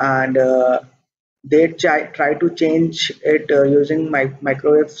 and they try to change it using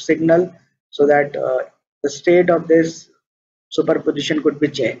microwave signal, so that the state of this superposition could be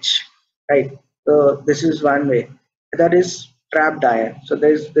changed, right? So this is one way. That is trapped ion. So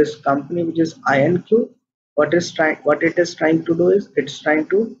there is this company which is IonQ. What it is trying to do is it's trying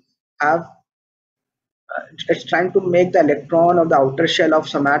to have it's trying to make the electron of the outer shell of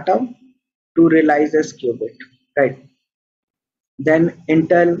some atom to realize this qubit, right? Then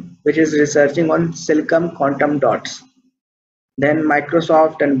Intel, which is researching on silicon quantum dots. Then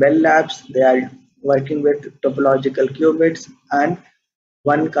Microsoft and Bell Labs, they are working with topological qubits, and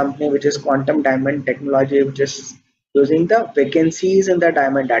one company which is Quantum Diamond Technology, which is using the vacancies in the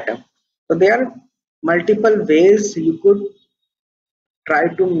diamond atom. So there are multiple ways you could try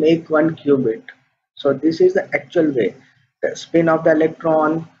to make one qubit. So this is the actual way. The spin of the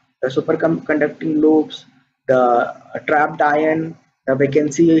electron, the superconducting loops, the trapped ion, the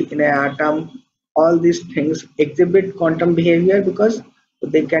vacancy in an atom, all these things exhibit quantum behavior because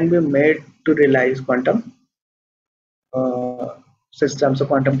they can be made to realize quantum uh, systems or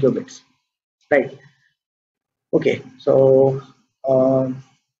quantum qubits. Right. Okay. So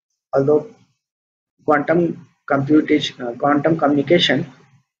although quantum communication,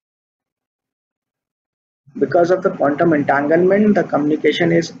 because of the quantum entanglement, the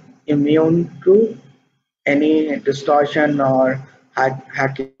communication is immune to any distortion or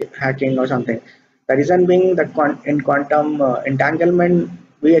hacking or something. The reason being that in quantum entanglement,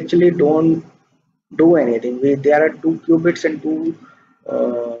 we actually don't do anything. There are two qubits and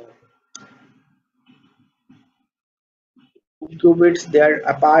uh, two qubits. They are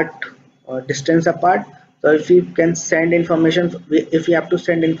apart, distance apart. So if we can send information, if we have to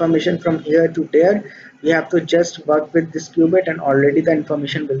send information from here to there, we have to just work with this qubit, and already the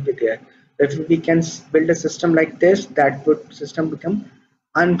information will be there. If we can build a system like this, that would system become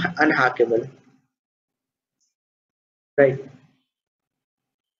unhackable, right?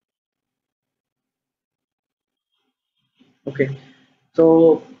 Okay.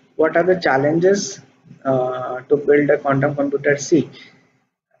 So what are the challenges to build a quantum computer? See,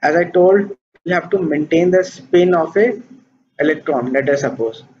 as I told, we have to maintain the spin of a electron, let us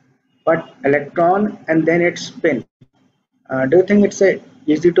suppose. But electron and then its spin. Do you think it's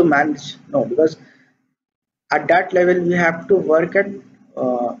easy to manage? No, because at that level we have to work at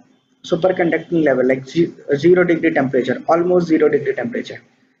uh, superconducting level, like 0 degree temperature, almost 0 degree temperature,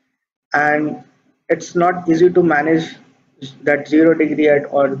 and it's not easy to manage that 0 degree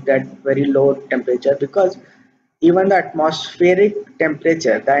at or that very low temperature, because even the atmospheric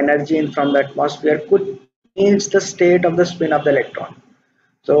temperature, the energy in from the atmosphere could change the state of the spin of the electron.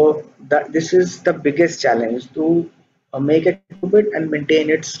 So this is the biggest challenge to make a qubit and maintain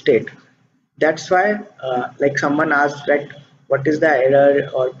its state. That's why like someone asked that what is the error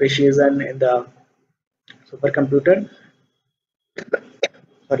or precision in the supercomputer.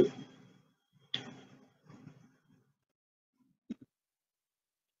 Sorry.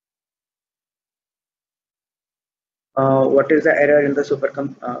 What is the error in the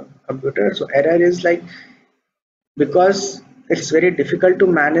computer? So error is like, because it's very difficult to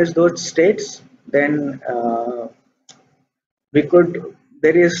manage those states, then we could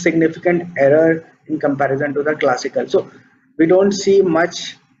there is significant error in comparison to the classical. So we don't see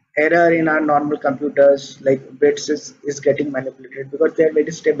much error in our normal computers, like bits is getting manipulated because they are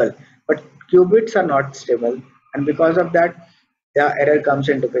very stable, but qubits are not stable, and because of that the error comes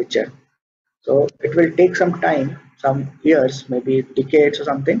into picture. So it will take some time, some years, maybe decades or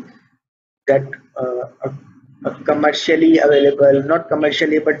something, that a commercially available, not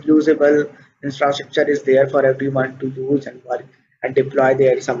commercially but usable infrastructure is there for everyone to use and work and deploy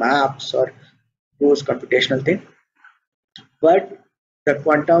there some apps or use computational thing. But the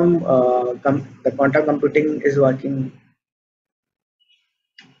quantum computing is working.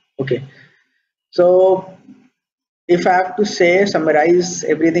 Okay, so if I have to say summarize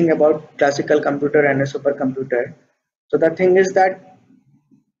everything about classical computer and a supercomputer, so the thing is that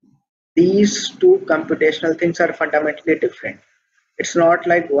these two computational things are fundamentally different. It's not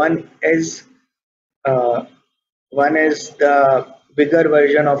like uh, one is the bigger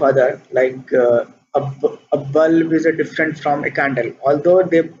version of other. Like a bulb is a different from a candle, although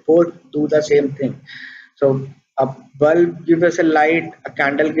they both do the same thing. So a bulb gives us a light, a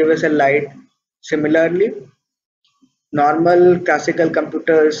candle gives us a light. Similarly, normal classical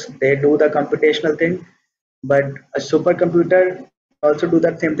computers, they do the computational thing, but a supercomputer will also do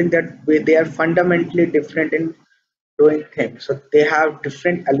that same thing, that they are fundamentally different in doing things. So they have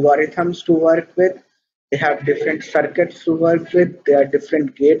different algorithms to work with, they have different circuits to work with, there are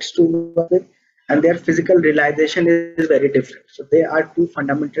different gates to work with, and their physical realization is very different. So they are two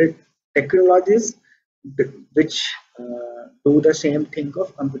fundamental technologies which do the same thing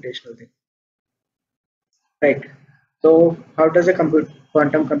of computational thing. Right. So how does a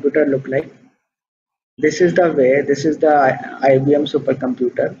quantum computer look like? This is the way, this is the IBM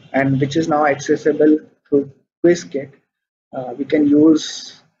supercomputer, and which is now accessible through Quizzkit. We can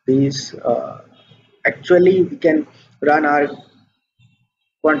use these, actually we can run our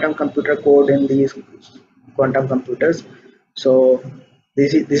quantum computer code in these quantum computers. So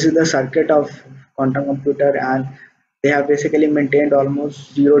this is the circuit of quantum computer, and they have basically maintained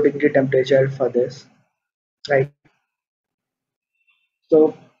almost 0 degree temperature for this, right?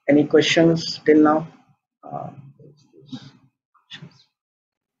 So, any questions till now? Uh,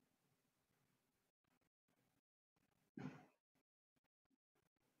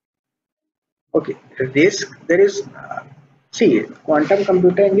 okay, risk. There is. See, quantum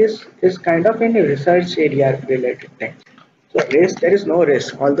computing is kind of in a research area related thing. So risk, there is no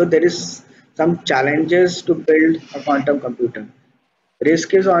risk. Although there is some challenges to build a quantum computer.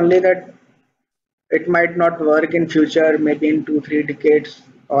 Risk is only that it might not work in future, maybe in 2 3 decades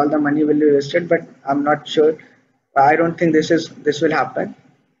all the money will be wasted, but I'm not sure. I don't think this will happen.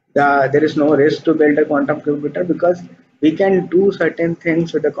 There is no risk to build a quantum computer, because we can do certain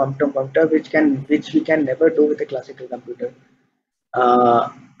things with a quantum computer which we can never do with a classical computer. uh,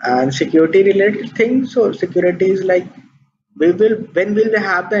 and security related things. So security is like, we will, when will we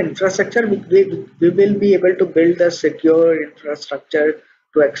have the infrastructure, we will be able to build the secure infrastructure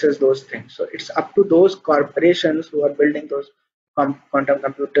to access those things. So it's up to those corporations who are building those quantum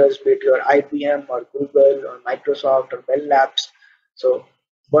computers, be it your IBM or Google or Microsoft or Bell Labs. So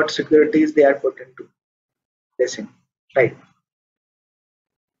what securities they are put into placing, right?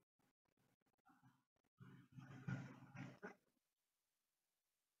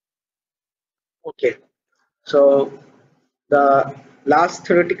 Okay, so the last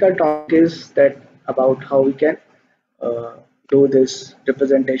theoretical topic is that about how we can uh, do this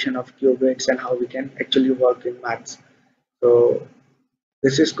representation of qubits and how we can actually work in maths. So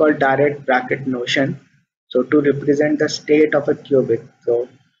this is called direct bracket notion. So to represent the state of a qubit, so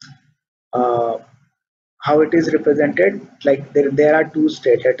uh, how it is represented, like there are two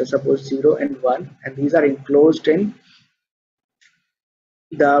states, let us suppose 0 and 1, and these are enclosed in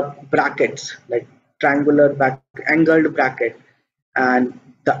the brackets, like triangular angled bracket, and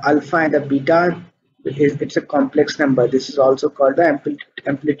the alpha and the beta it's a complex number. This is also called the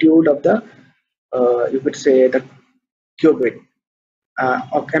amplitude of the, you could say, the qubit,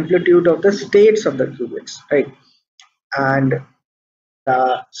 or amplitude of the states of the qubits, right? And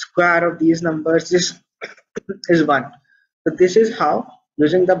the square of these numbers is is 1. So this is how,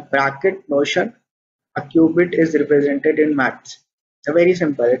 using the bracket notion, a qubit is represented in maths. It's very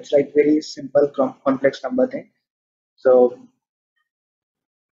simple. It's like very simple complex number thing. So,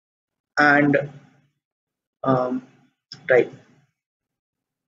 and um, right.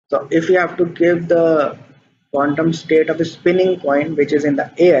 So if you have to give the quantum state of a spinning coin which is in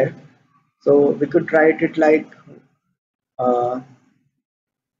the air, so we could write it like, uh,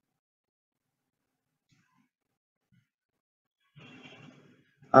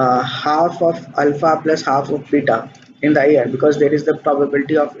 half of alpha plus half of beta in the air, because there is the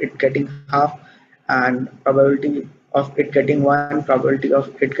probability of it getting half, and probability of it getting 1, probability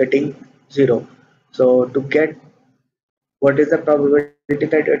of it getting 0. So to get what is the probability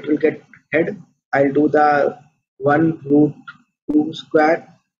that it will get head, I'll do the 1 root 2 square,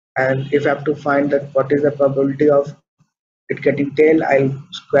 and if I have to find that what is the probability of it getting tail, I'll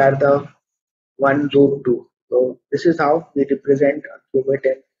square the 1 root 2. So this is how we represent a qubit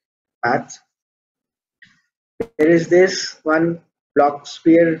in maths. There is this one block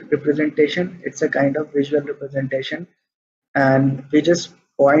sphere representation. It's a kind of visual representation, and we just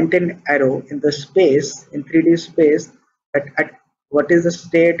point an arrow in the space, in 3D space, at what is the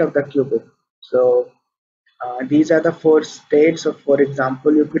state of the qubit. So these are the 4 states. So for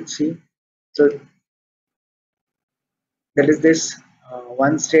example, you could see, so there is this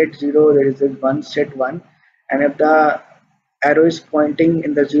one state 0, there is this one state 1, and if the arrow is pointing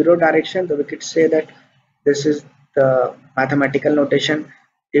in the 0 direction, then we could say that this is the mathematical notation.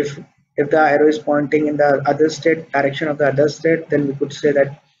 If if the arrow is pointing in the other state direction of the other state, then we could say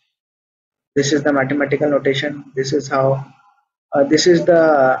that this is the mathematical notation. This is how this is the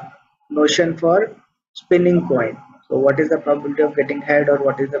notion for spinning coin. So what is the probability of getting head or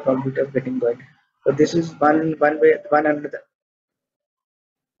what is the probability of getting coin? So this is one way, one another.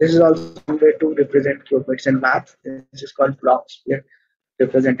 This is also one way to represent qubits in math. This is called block split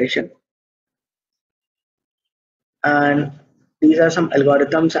representation. And these are some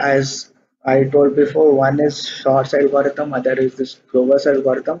algorithms as I told before. One is Shor's algorithm, other is this Grover's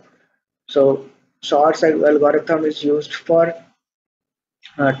algorithm. So Shor's algorithm is used for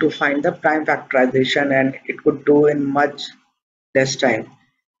to find the prime factorization, and it could do in much less time.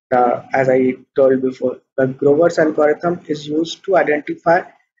 As I told before, the Grover's algorithm is used to identify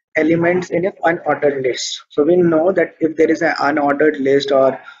elements in an unordered list. So we know that if there is an unordered list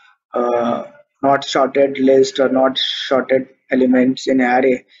or uh, not sorted list or not sorted elements in an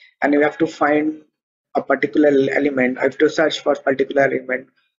array, and you have to find a particular element, I have to search for a particular element.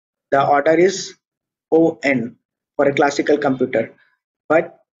 The order is ON for a classical computer.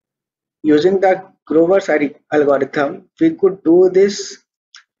 But using the Grover's algorithm, we could do this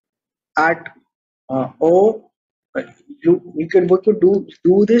at O. We could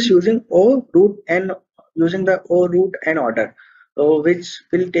do this using O root n, using the O root n order, so which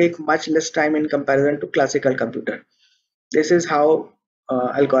will take much less time in comparison to classical computer. This is how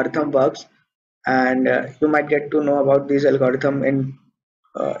algorithm works, and you might get to know about this algorithm in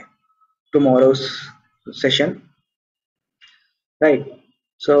uh, tomorrow's session, right?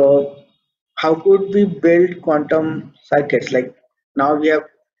 So how could we build quantum circuits? Like now we have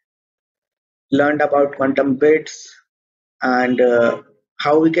learned about quantum bits and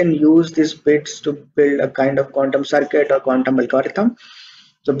how we can use these bits to build a kind of quantum circuit or quantum algorithm.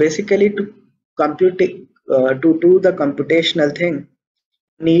 So basically, to compute to do the computational thing,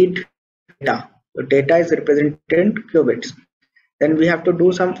 need data. So data is represented in qubits. Then we have to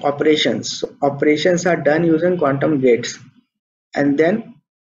do some operations. So operations are done using quantum gates, and then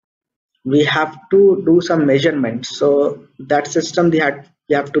we have to do some measurements. So that system we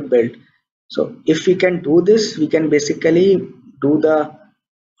have to build. So if we can do this, we can basically do the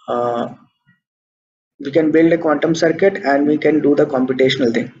uh, we can build a quantum circuit and we can do the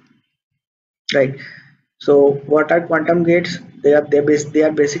computational thing, right? So what are quantum gates? They are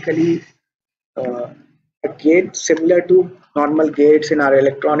basically uh, a gate similar to normal gates in our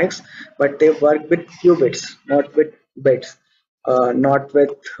electronics, but they work with qubits, not with bits, not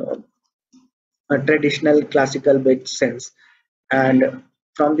with a traditional classical bit sense. And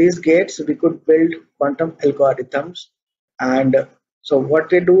from these gates, we could build quantum algorithms. And so what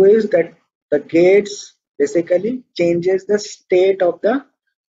they do is that the gates basically changes the state of the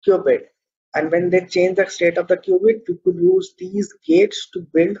qubit. And when they change the state of the qubit, we could use these gates to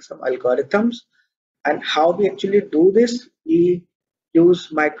build some algorithms. And how we actually do this, we use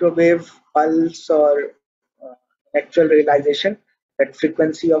microwave pulse or actual realization, that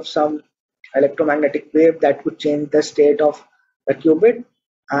frequency of some electromagnetic wave that could change the state of the qubit,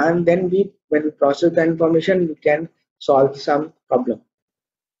 and then when we process the information, we can solve some problem,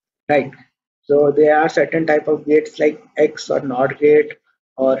 right? So there are certain type of gates like X or NOT gate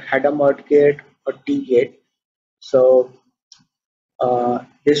or Hadamard gate or T gate. So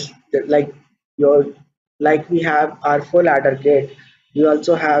this like your like we have our full adder gate, we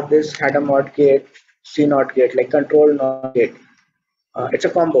also have this Hadamard gate, C NOT gate, like control NOT gate. It's a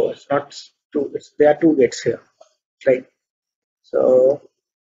combo, it's not two, there are two gates here, right? So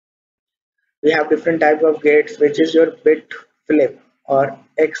we have different type of gates, which is your bit flip or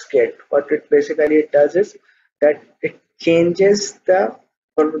X gate. What it basically does is that it changes the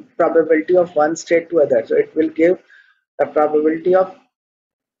probability of one state to other. So it will give the probability of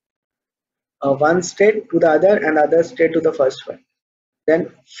one state to the other and other state to the first one.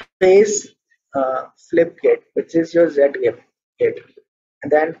 Then phase flip gate, which is your gate,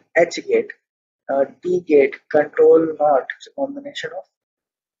 and then H gate, T gate, control not. It's a combination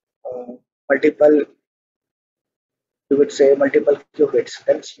of multiple, you would say multiple qubits.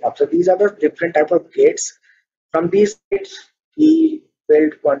 Then stop. So these are the different type of gates. From these gates, we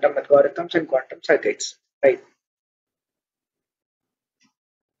build quantum algorithms and quantum circuits, right?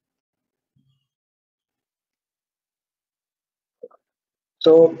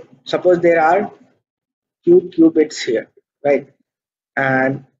 So suppose there are few qubits here, right?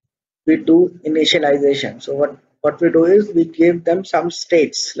 And we do initialization. So what we do is we give them some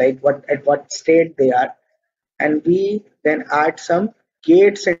states, like what at what state they are, and we then add some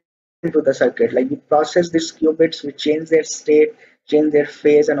gates into the circuit. Like we process these qubits, we change their state, change their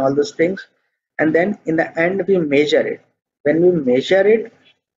phase, and all those things, and then in the end we measure it. When we measure it,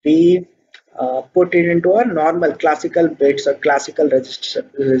 we put it into a normal classical bits or classical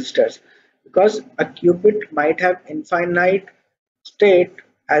registers, because a qubit might have infinite state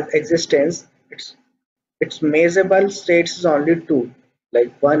as existence. Its measurable states is only two,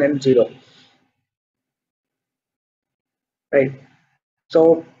 like 1 and 0, right?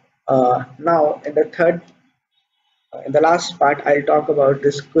 So now in the last part, I'll talk about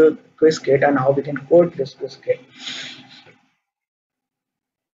this quiz kit and how we can code this quiz kit.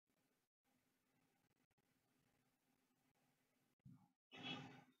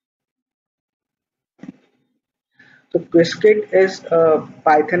 So QuizKit is a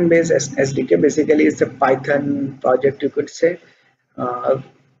Python-based SDK. Basically, it's a Python project, you could say, uh,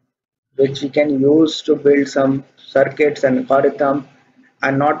 which we can use to build some circuits and algorithm,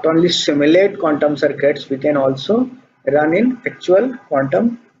 and not only simulate quantum circuits, we can also run in actual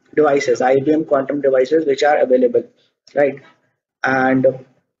quantum devices, IBM quantum devices, which are available, right? And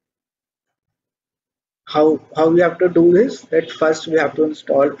how we have to do this, that first we have to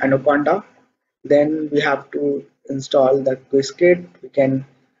install Anaconda, then we have to install the Qiskit. We can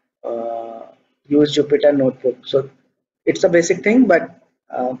uh, use Jupyter notebook. So it's a basic thing, but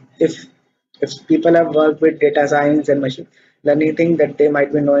if people have worked with data science and machine learning thing, that they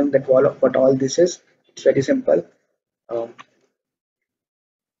might be knowing that what all this is. It's very simple. um,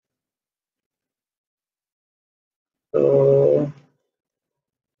 so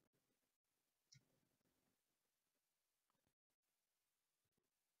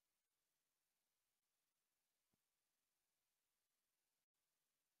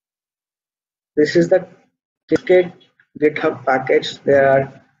this is the Qiskit GitHub package.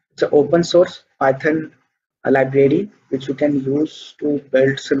 It's an open source Python library which you can use to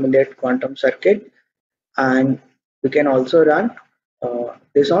build simulate quantum circuit, and you can also run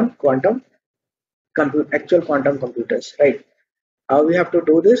this on actual quantum computers, right? How we have to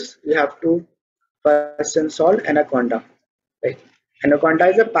do this? We have to first install Anaconda, right? Anaconda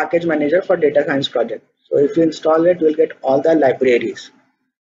is a package manager for data science project. So if you install it, you'll get all the libraries,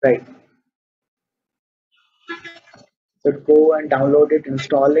 right? So go and download it,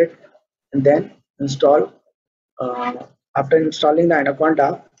 install it, and then install. After installing the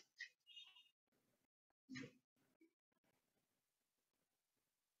Anaconda,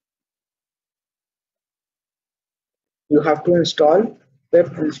 you have to install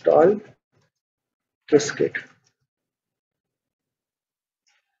pip install Qiskit.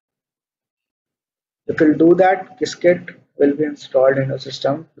 If you do that, Qiskit will be installed in your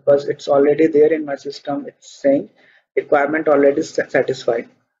system because it's already there in my system. It's saying requirement already satisfied.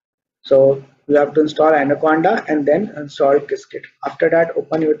 So you have to install Anaconda and then install Qiskit. After that,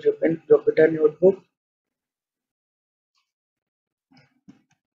 open your Jupyter notebook.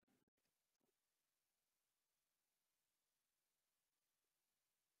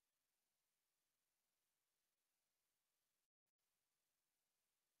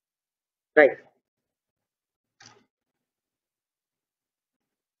 Right.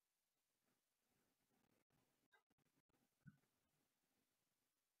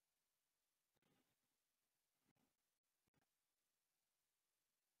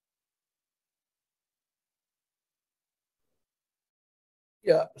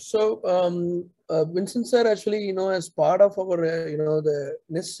 Yeah. So, Vincent sir, actually, as part of our, the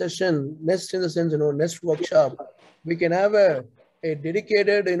next session, next in the sense, next workshop, we can have a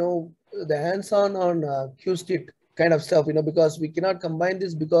dedicated, the hands-on on QStit kind of stuff, because we cannot combine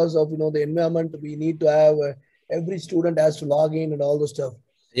this because of, the environment. We need to have every student has to log in and all the stuff.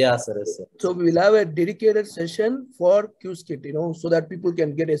 Yeah, sir. Yes, sir. So we will have a dedicated session for QSkit, so that people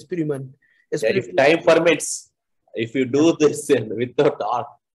can get experiment. Yeah, if time permits, if you do this without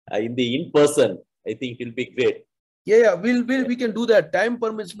in the in-person, I think it will be great. Yeah, we can do that. Time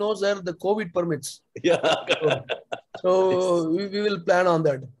permits, no, sir. The COVID permits. Yeah. So we will plan on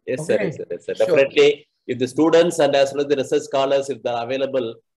that. Yes, Okay? sir. Yes, sir. Yes, sir. Sure. Definitely, if the students and as well as the research scholars, if they're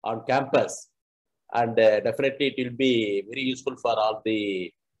available on campus, and definitely it will be very useful for all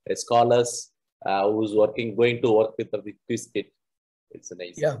the scholars who's going to work with the quiz kit. It's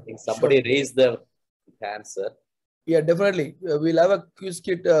nice. Yeah, I think somebody raised the hand, sir. Yeah, definitely. We'll have a quiz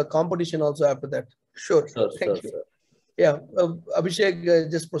kit competition also after that. Sure. Thank you. Sir. Yeah,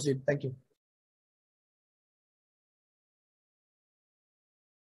 Abhishek, just proceed. Thank you.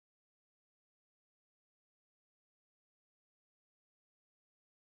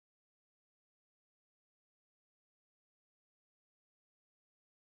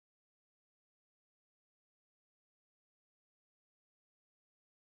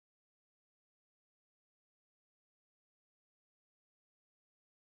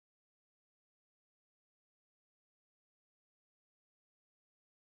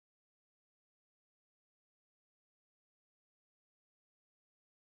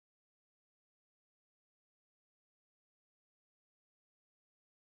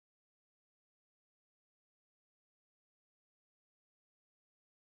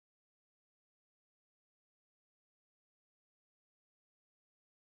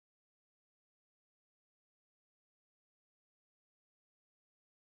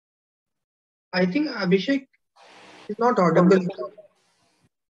 I think Abhishek is not audible.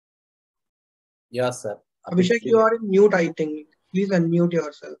 Yes, sir. Abhishek, you Abhishek. are in mute, I think. Please unmute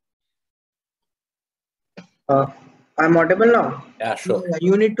yourself. Uh, I'm audible now. Yeah, Yeah, sure. yeah,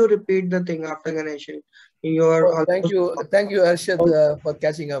 you need to repeat the thing after Ganesh. You are Oh, almost. thank you, Arshad, Oh, for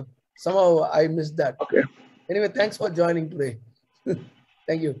catching up. Somehow I missed that. okay. Anyway, thanks for joining today.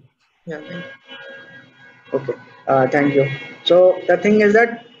 Thank you. Yeah, thank Okay. Thank you. So the thing is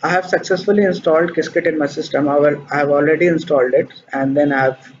that I have successfully installed Qiskit in my system. I have already installed it, and then I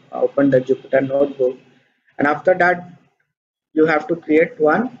have opened the Jupyter notebook. And after that, you have to create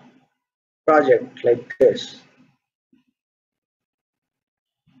one project like this.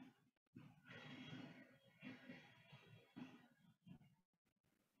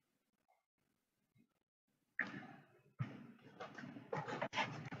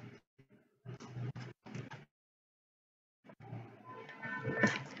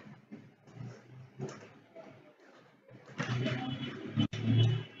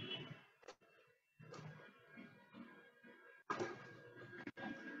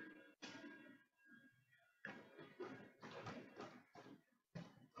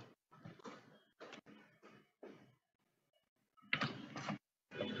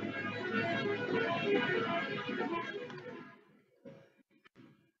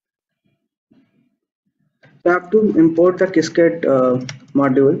 So I have to import the Qiskit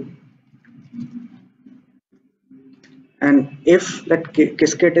module, and if that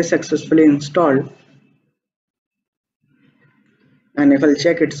Qiskit is successfully installed, and if I'll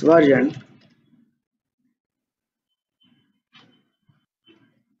check its version,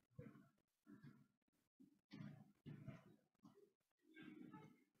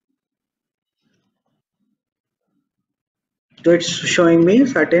 so it's showing me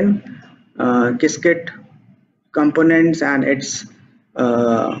certain Qiskit components and its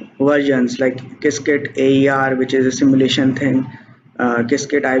versions like Qiskit AER, which is a simulation thing,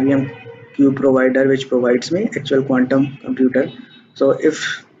 Qiskit IBM Q provider, which provides me actual quantum computer. So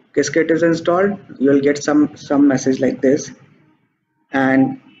if Qiskit is installed, you'll get some message like this.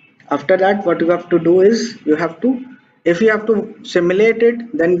 And after that, what you have to do is you have to, if you have to simulate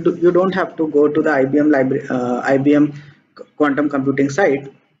it, then you don't have to go to the IBM library, IBM quantum computing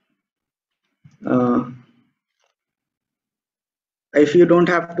site. Uh, if you don't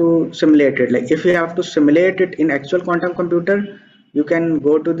have to simulate it, like if you have to simulate it in actual quantum computer, you can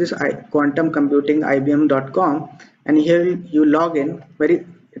go to this quantum computing ibm.com, and here you log in.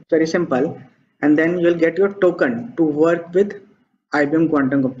 It's very simple, and then you'll get your token to work with IBM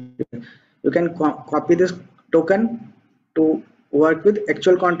quantum computer. You can copy this token to work with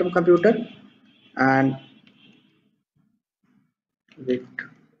actual quantum computer. And wait,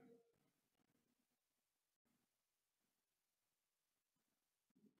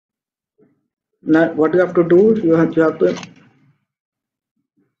 now what you have to do,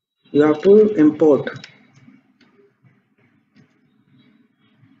 you have to import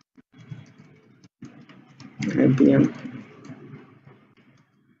IBM.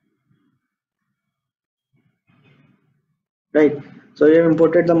 Right. So you have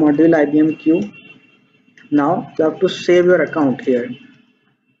imported the module IBM Q. Now you have to save your account here.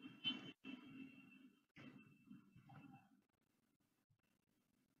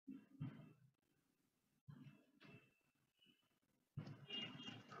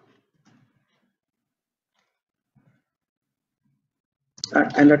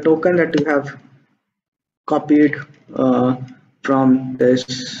 And the token that you have copied from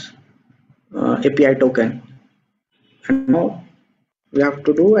this API token. And now we have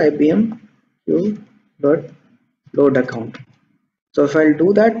to do IBM Q dot load account. So if I'll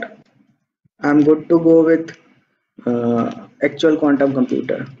do that, I'm good to go with actual quantum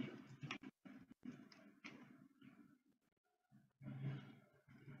computer.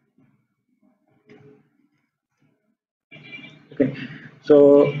 Okay,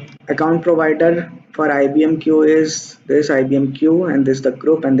 so account provider for IBM Q is this IBM Q, and this the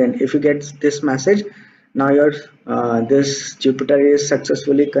group. And then if you get this message, now your this Jupyter is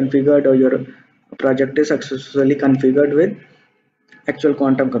successfully configured, or your project is successfully configured with actual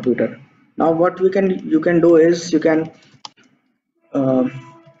quantum computer. Now what you can do is you can uh,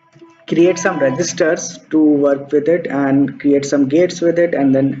 create some registers to work with it, and create some gates with it,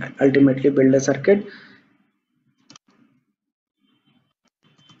 and then ultimately build a circuit.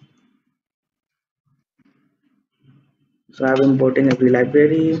 So I'm importing every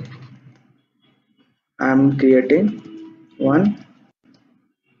library. I'm creating one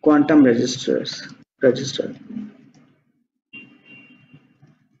quantum register.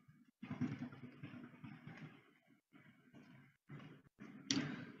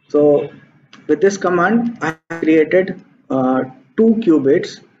 So with this command I have created two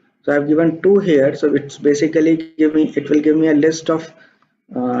qubits. So I've given two here, so it's basically it will give me a list of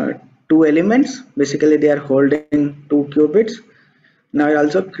uh, two elements. Basically they are holding two qubits. Now I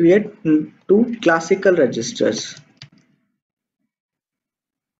also create two classical registers.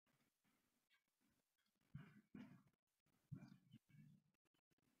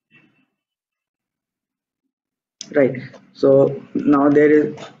 Right. So now there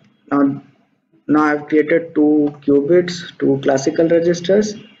is now now I've created two qubits, two classical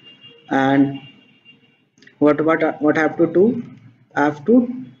registers, and what I have to do? I have to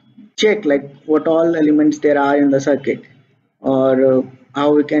check like what all elements there are in the circuit, or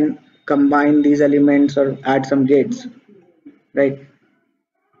how we can combine these elements or add some gates, right?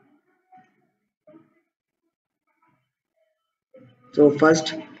 So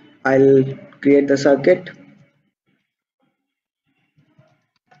first I'll create the circuit.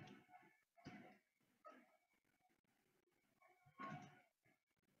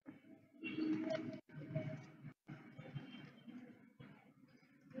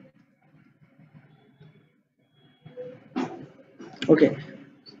 Okay.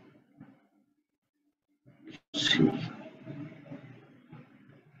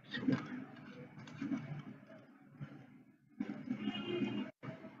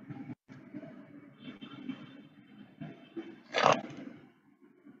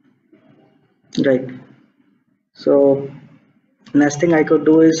 Right. So next thing I could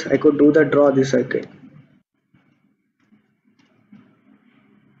do is I could do the draw the circuit.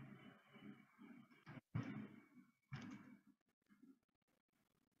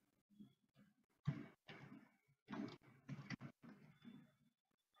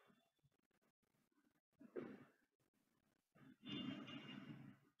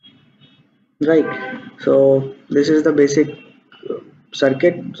 Right. So this is the basic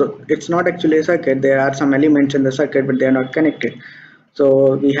circuit. So it's not actually a circuit. There are some elements in the circuit, but they are not connected.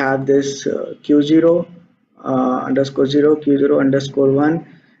 So we have this Q0 underscore 0, Q0 underscore 1,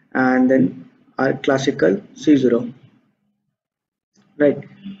 and then our classical C0. Right.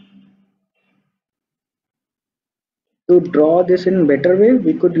 To draw this in better way,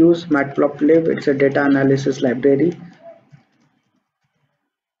 we could use matplotlib. It's a data analysis library.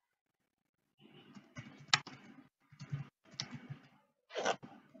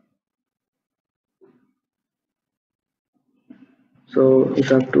 So if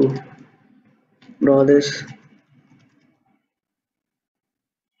I have to draw this,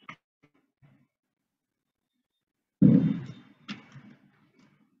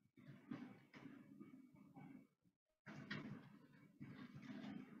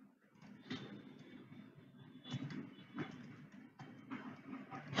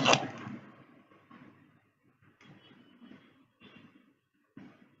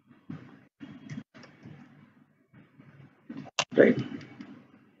 right.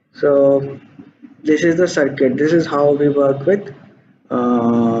 So this is the circuit. This is how we work with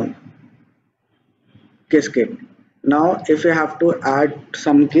uh, cascade. Now, if you have to add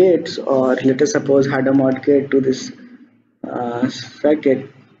some gates, or let us suppose had a mod gate to this circuit,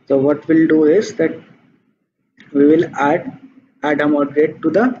 so what we'll do is that we will add a mod gate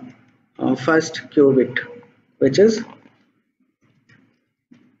to the first qubit, which is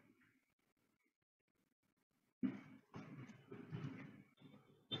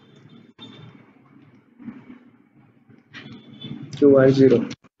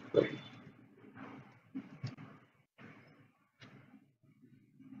QR0.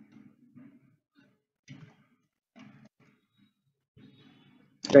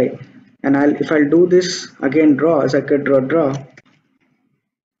 Right. And if I'll do this again, draw circuit draw.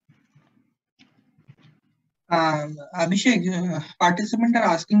 Abhishek, participants are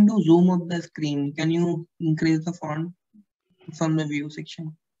asking to zoom up the screen. Can you increase the font from the view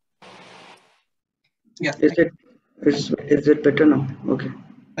section? Yeah. Is it better now? Okay.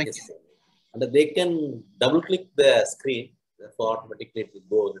 Thank you. Yes. And they can double click the screen, therefore automatically it will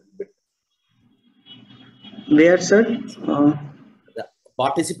go a little bit. Where, sir? The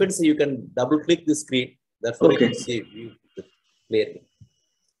participants, you can double click the screen, therefore Okay. you can see view clearly.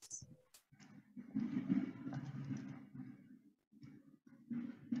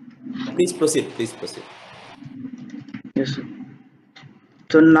 Please proceed, please proceed. Yes, sir.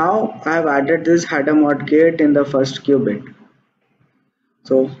 So now I have added this header mod gate in the first qubit.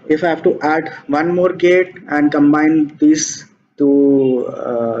 So if I have to add one more gate and combine these two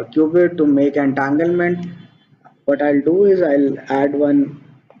qubit to make entanglement, what I'll do is I'll add one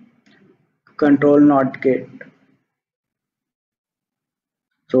control NOT gate.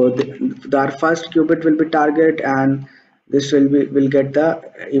 So our first qubit will be target, and this will get the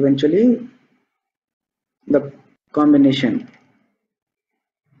eventually the combination.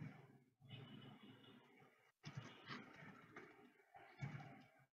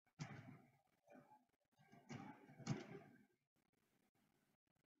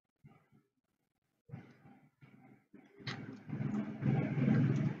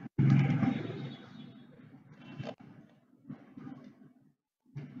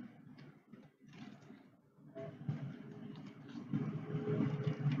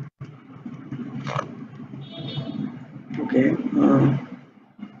 Okay.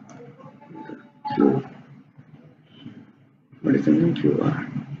 Q. What is the name QR?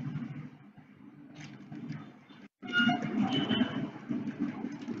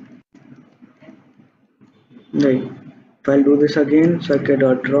 Right. If I'll do this again,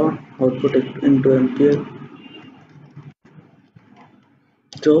 circuit.draw, output it into MPL.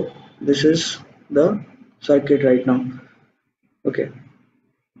 So this is the circuit right now. Okay.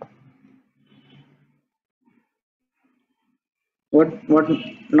 What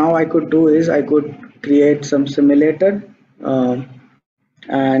now I could do is I could create some simulator, um,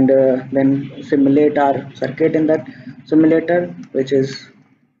 and then simulate our circuit in that simulator, which is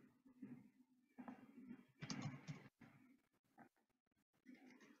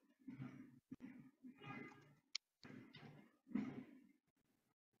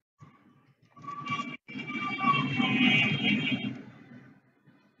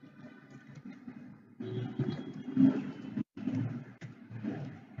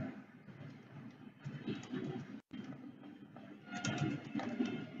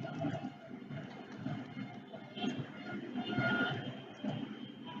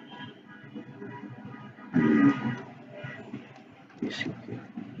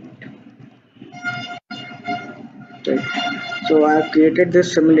right. So I have created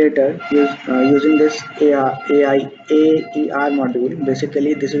this simulator using this AER module.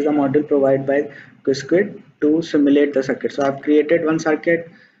 Basically, this is the module provided by Qiskit to simulate the circuit. So I've created one circuit,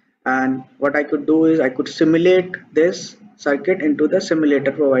 and what I could do is I could simulate this circuit into the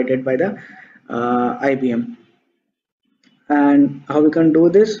simulator provided by the IBM. And how we can do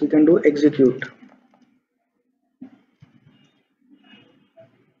this? We can do execute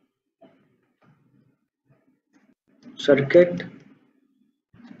circuit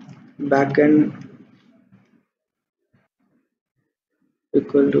backend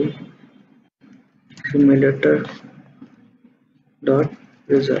equal to simulator dot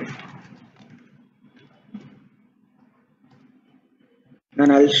result,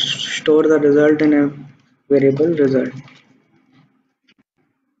 and I'll store the result in a variable result.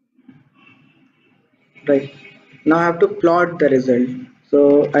 Right. Now I have to plot the result.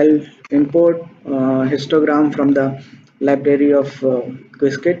 So I'll import histogram from the library of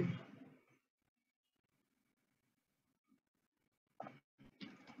Qiskit.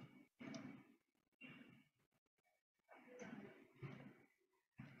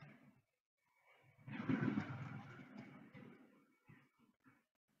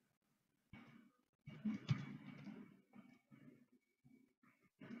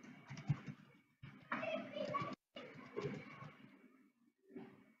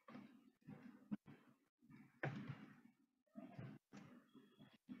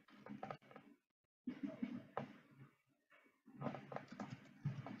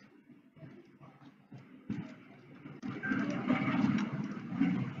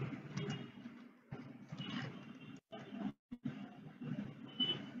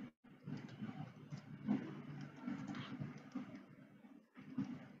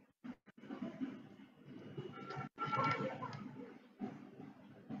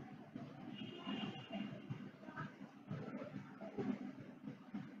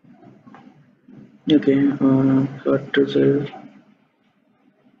 Okay, plot result,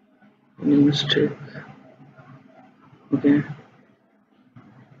 any mistake. Okay,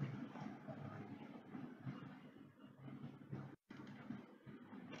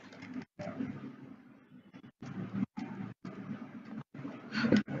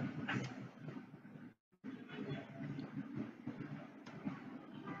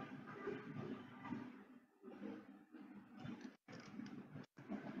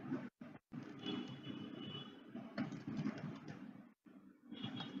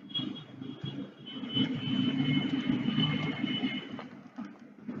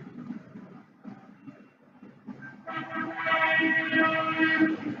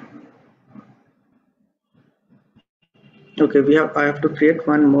 okay. I have to create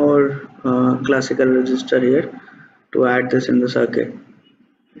one more classical register here to add this in the circuit.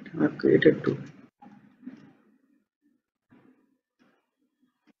 I've created two.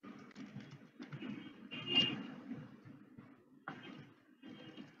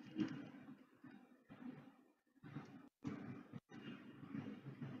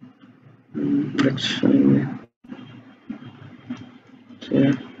 Let's see.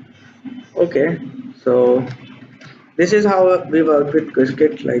 Yeah. Okay, so this is how we work with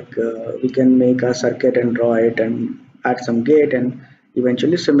Qiskit. Like we can make a circuit and draw it and add some gate and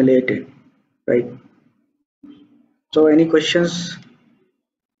eventually simulate it, right? So any questions?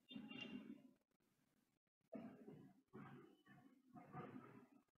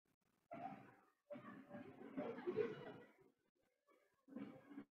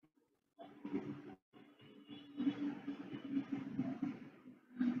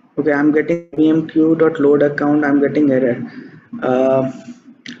 Okay, I'm getting IBMQ.load account. I'm getting error. Uh,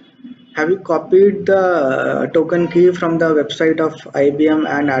 have you copied the token key from the website of IBM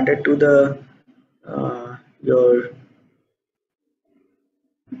and added to the your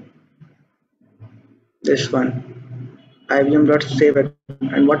this one IBM.save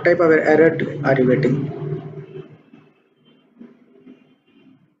account? And what type of error are you getting?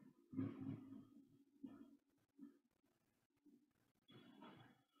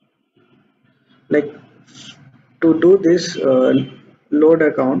 Like to do this load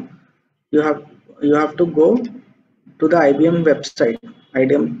account, you have you have to go to the IBM website,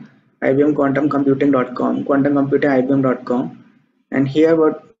 IBM quantumcomputing.com, quantumcomputing.ibm.com, and here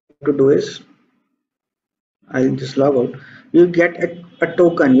what to do is I'll just log out. You get a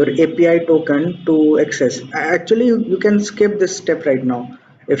token, your API token to access. Actually, you can skip this step right now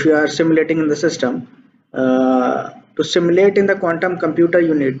if you are simulating in the system. To simulate in the quantum computer,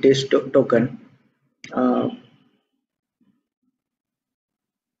 you need this token. Uh,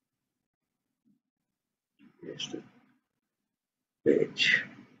 here's the page.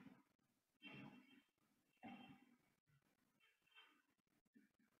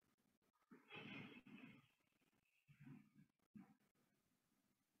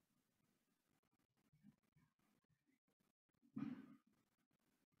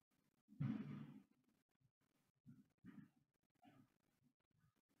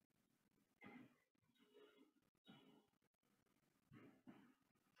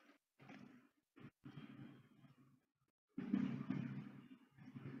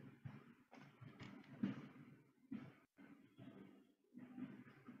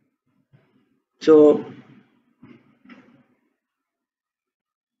 So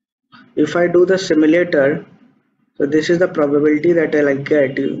if I do the simulator, so this is the probability that I'll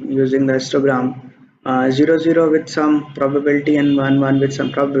get using the histogram. 0 0 with some probability and 1 1 with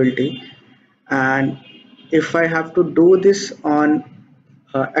some probability. And if I have to do this on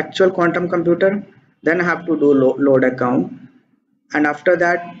actual quantum computer, then I have to do load account, and after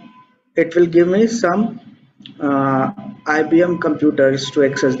that it will give me some IBM computers to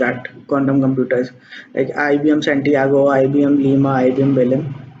access that quantum computers like IBM Santiago, IBM Lima, IBM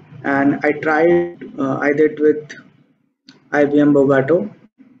Belém, and I tried I did with IBM Bogato,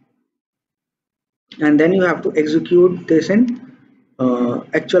 and then you have to execute this in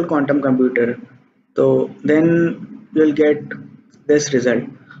actual quantum computer. So then you'll get this result.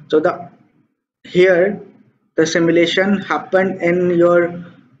 So the here the simulation happened in your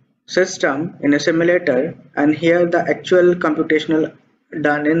system in a simulator, and here the actual computational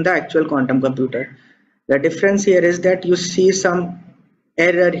done in the actual quantum computer. The difference here is that you see some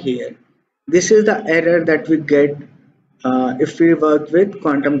error here. This is the error that we get if we work with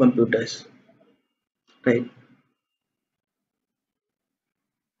quantum computers, right?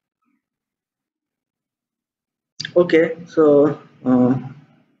 Okay, so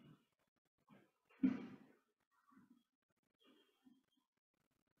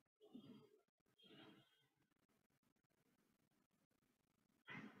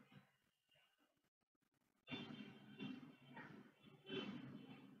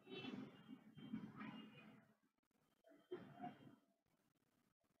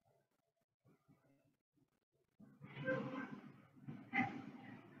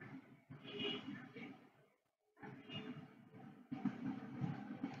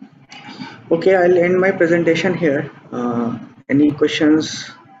okay, I'll end my presentation here. Any questions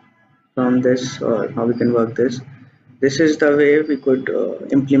from this, or how we can work this? This is the way we could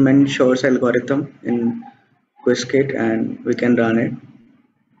implement Shor's algorithm in Qiskit, and we can run it.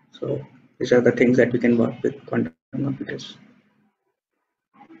 So these are the things that we can work with quantum computers.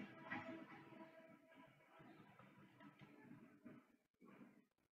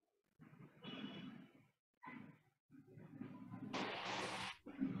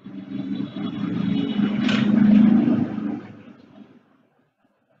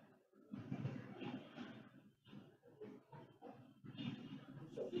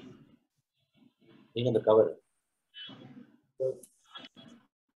 நீங்க அந்த cover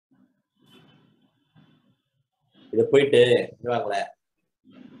இத போயிட்டு இங்க வாங்களேன்,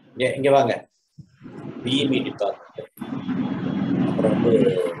 இங்க வாங்க. BME department, அப்புறம் வந்து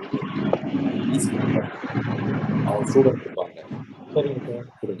ஈசி டிபார்ட்மெண்ட், அவங்க ஸ்டூடெண்ட் இருப்பாங்க.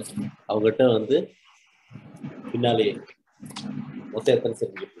 அவங்ககிட்ட வந்து பின்னாலே மொத்தம் எத்தனை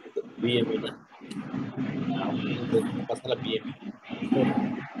சர்டிஃபிகேட் இருக்குது பிஎம்இனா பசங்கள பிஎம்இ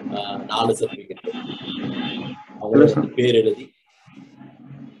 4 சர்டிஃபிகேட் அவங்கள வந்து பேர் எழுதி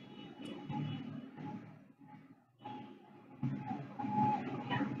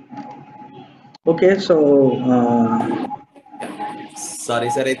Okay, so sorry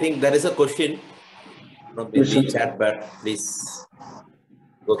sir, I think there is a question from the chat bar. Please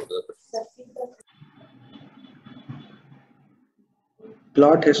go to the question.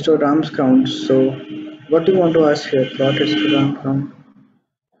 Plot histograms count. So what do you want to ask here? Plot histogram count.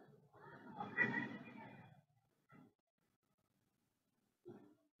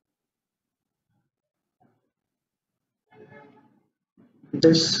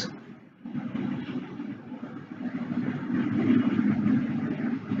 This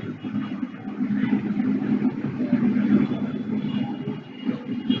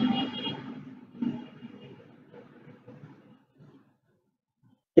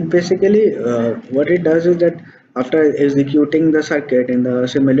it basically what it does is that after executing the circuit in the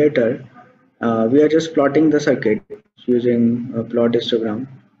simulator, we are just plotting the circuit using a plot histogram.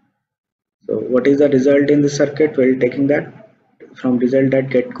 So what is the result in the circuit? We're taking that from result that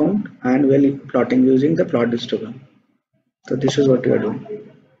get count and we're plotting using the plot histogram. So this is what we are doing.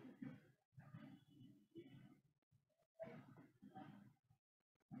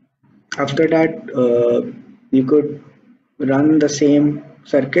 After that, you could run the same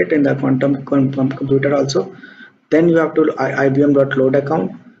circuit in the quantum computer also. Then you have to IBM.load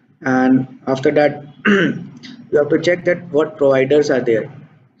account, and after that you have to check that what providers are there.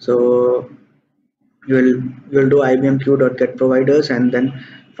 So you'll do IBM Q.get providers and then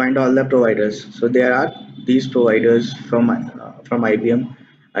find all the providers. So there are these providers from IBM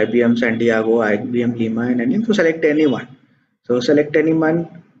San Diego, IBM Lima, and then you select anyone. So select anyone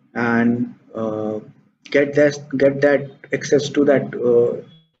and get that access to that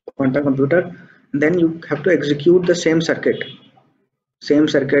quantum computer. And then you have to execute the same circuit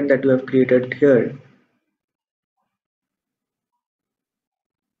that you have created here.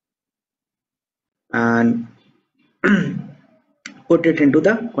 And put it into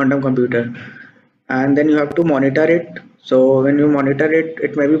the quantum computer, and then you have to monitor it. So when you monitor it,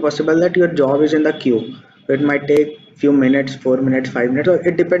 it may be possible that your job is in the queue. So it might take few minutes, 4 minutes, 5 minutes, or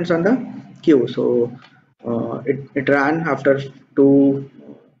it depends on the queue. So it ran after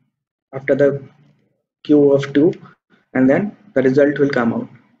the queue of 2, and then the result will come out.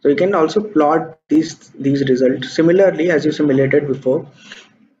 So you can also plot these results similarly as you simulated before,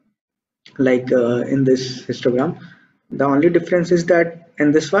 like in this histogram. The only difference is that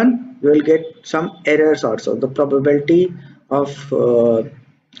in this one you will get some errors also. The probability of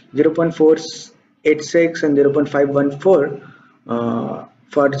 0.486 and 0.514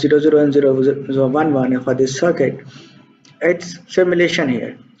 for 00 and 0011 for this circuit, it's simulation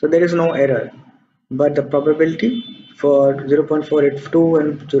here, so there is no error. But the probability for 0.482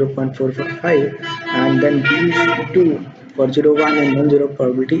 and 0.445, and then these two for 01 and 10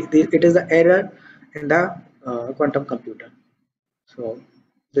 probability, it is the error in the quantum computer. So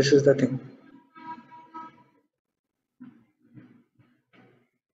this is the thing.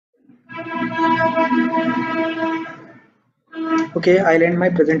 Okay, I'll end my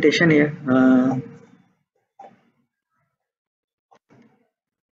presentation here.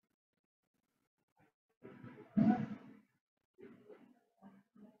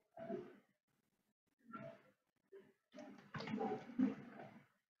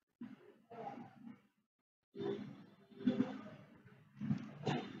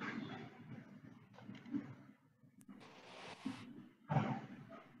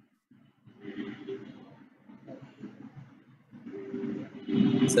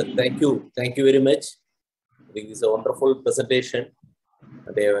 Sir, thank you very much. I think it's a wonderful presentation.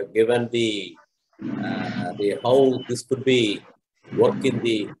 They have given the how this could be work in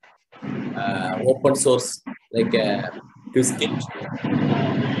the open source, like a Qiskit,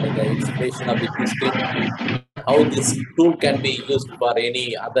 like the installation of the Qiskit, how this tool can be used for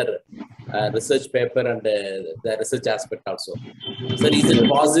any other research paper and the research aspect also. Sir, is it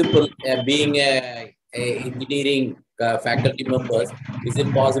possible, being a engineering faculty members, is it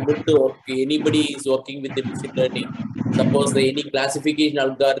possible to work, anybody is working with the machine learning, suppose any classification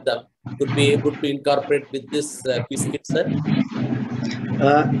algorithm could be able to incorporate with this Qiskit, sir?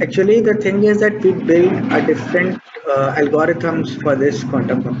 Actually, the thing is that we build a different algorithms for this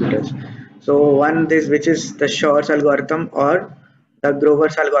quantum computers. So one which is the Shor's algorithm or the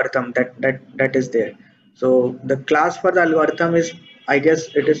Grover's algorithm that is there. So the class for the algorithm is, I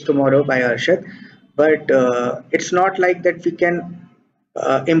guess it is tomorrow by Arshad, but it's not like that we can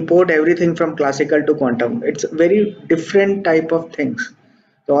import everything from classical to quantum. It's very different type of things.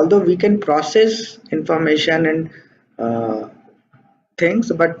 So although we can process information and uh,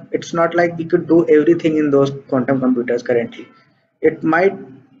 things, but it's not like we could do everything in those quantum computers currently. It might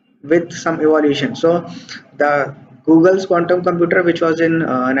with some evolution. So the Google's quantum computer, which was in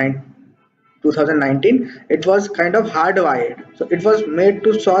 2019, it was kind of hardwired. So it was made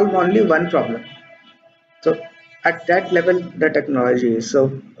to solve only one problem. So at that level, the technology is.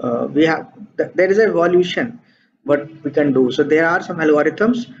 So we have there is an evolution what we can do. So there are some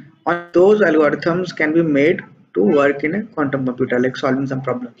algorithms. On those algorithms can be made to work in a quantum computer, like solving some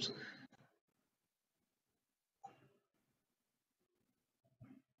problems.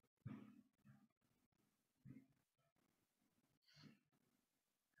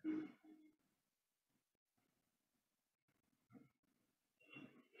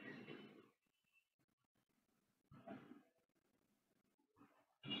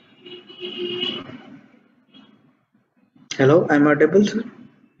 Hello, I'm audible, sir.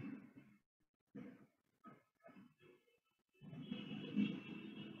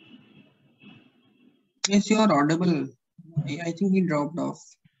 Yes, you are audible. I think he dropped off.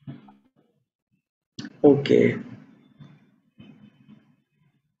 Okay.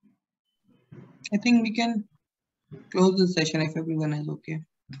 I think we can close the session if everyone is okay.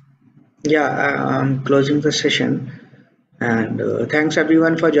 Yeah, I'm closing the session. And thanks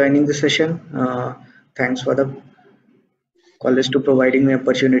everyone for joining the session. Thanks for the college to providing me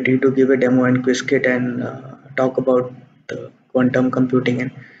opportunity to give a demo and quiz kit and talk about the quantum computing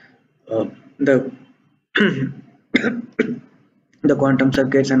and the the quantum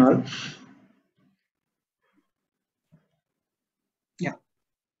circuits and all. Yeah.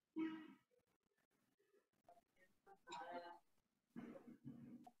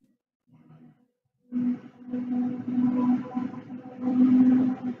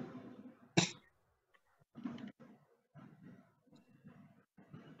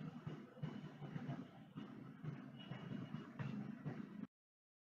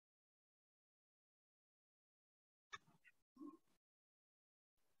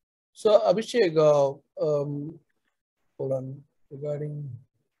 So Abhishek, hold on, regarding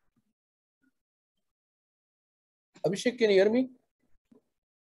Abhishek, can you hear me?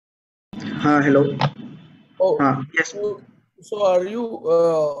 Hello. Oh, Yes. so are you?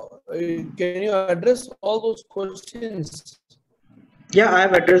 Can you address all those questions? Yeah, I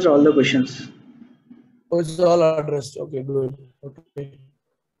have addressed all the questions. Oh, it's all addressed. Okay, good. Okay.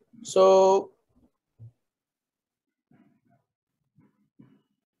 So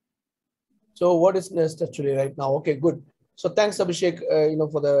what is next actually right now? Okay, good. So thanks, Abhishek,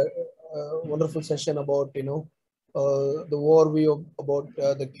 for the wonderful session about, the overview about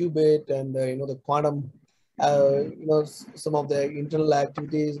the qubit and, the quantum, some of the internal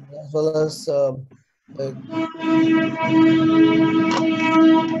activities as well as uh,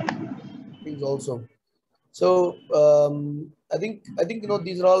 things also. So I think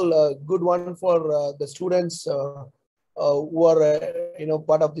these are all good one for the students who are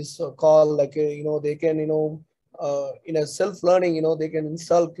part of this call. Like they can in a self learning they can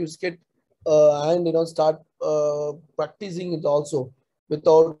install Qiskit and start practicing it also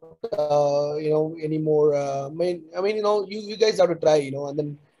without any more. I mean you guys have to try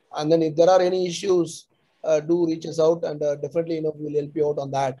and then if there are any issues, do reach us out and definitely we'll help you out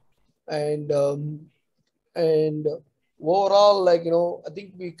on that. And overall, I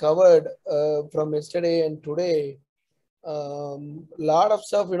think we covered from yesterday and today lot of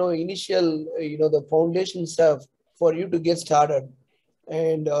stuff, initial, the foundation stuff for you to get started.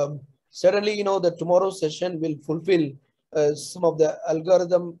 And certainly the tomorrow session will fulfill some of the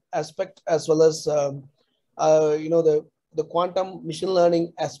algorithm aspect as well as the quantum machine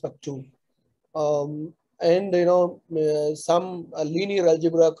learning aspect too. And some linear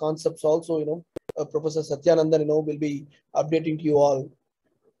algebra concepts also, Professor Satyanandan will be updating to you all.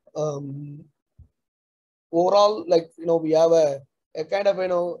 um, Overall, we have a kind of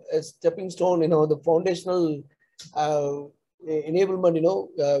a stepping stone, the foundational uh,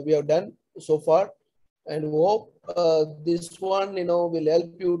 enablement we have done so far, and hope this one will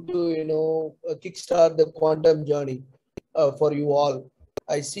help you to kickstart the quantum journey for you all.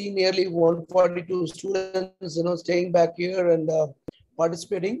 I see nearly 142 students staying back here and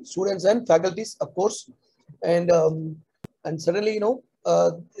participating, students and faculties, of course. And certainly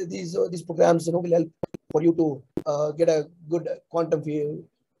these programs will help for you to get a good quantum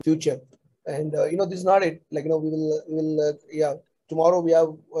future. And this is not it. We will yeah, tomorrow we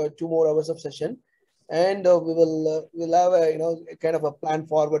have 2 more hours of session. and we'll have a kind of a plan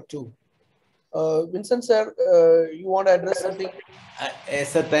forward too. Vincent sir, you want to address something?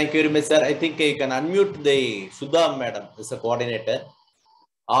 Yes, sir. Thank you very much, sir. I think you can unmute the Sudha madam, is the coordinator,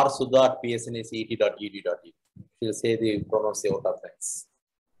 or sudha@psnacet.edu.in. She'll say the pronounce the vote of thanks.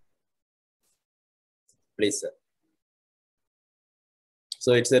 Please, sir.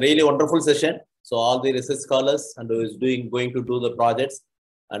 So it's a really wonderful session. So all the research scholars and who is going to do the projects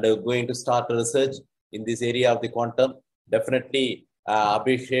and are going to start research in this area of the quantum. Definitely,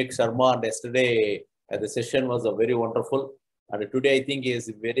 Abhishek Sharma, and yesterday the session was very wonderful. And today I think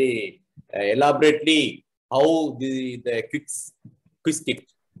is very elaborately how the quiz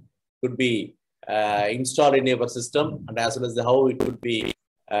kit could be installed in your system, and as well as how it could be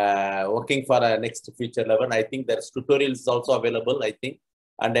working for a next future level. I think there's tutorials also available, I think.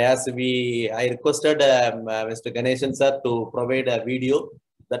 And as I requested Mr. Ganeshan sir to provide a video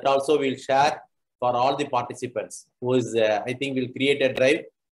that also will share for all the participants, who is, I think we'll create a drive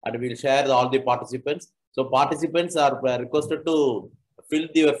and we'll share all the participants. So participants are requested to fill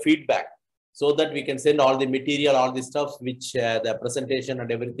their feedback so that we can send all the material, all the stuff which the presentation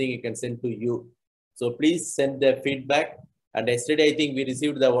and everything you can send to you. So please send the feedback. And yesterday, I think we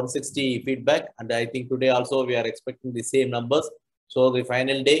received the 160 feedback, and I think today also we are expecting the same numbers. So the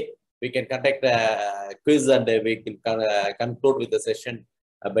final day, we can conduct a quiz and we can conclude with the session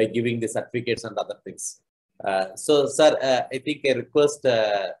by giving the certificates and other things. So, sir, I think I request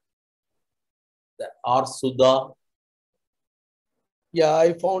R. Sudha. Yeah,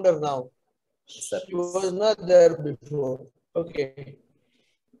 I found her now. Sir, she was not there before. Okay.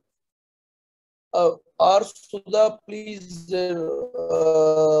 R. Sudha, please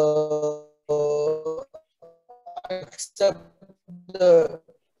accept the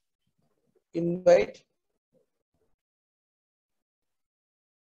invite.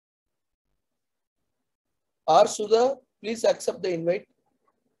 R. Sudha, please accept the invite.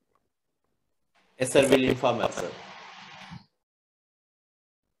 Yes, sir, will inform us, sir.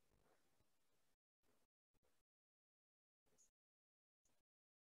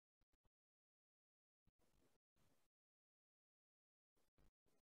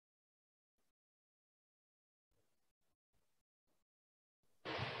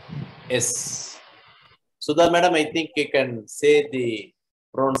 Yes. Sudha madam, I think you can say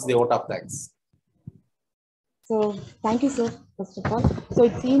pronounce the vote of thanks. So thank you, sir, first of all. So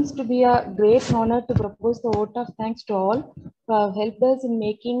it seems to be a great honor to propose the vote of thanks to all who have helped us in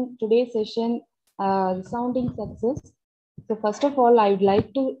making today's session a resounding success. So first of all, I would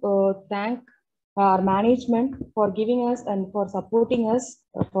like to thank our management for giving us and for supporting us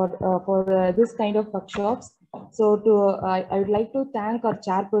for this kind of workshops. So I would like to thank our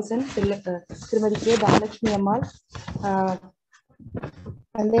chairperson, Srimati K. Dhanalakshmi Ammal,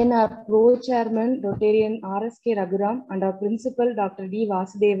 and then our pro-chairman, Rotarian R.S.K. Raghuram, and our principal, Dr. D.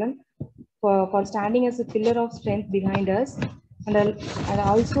 Vasudevan, for standing as a pillar of strength behind us. And I'd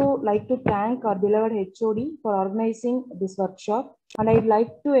also like to thank our beloved HOD for organizing this workshop. And I'd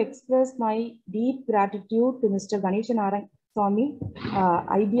like to express my deep gratitude to Mr. Ganeshan Swami,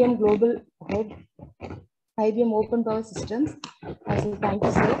 IBM Global Head, IBM Open Power Systems. So thank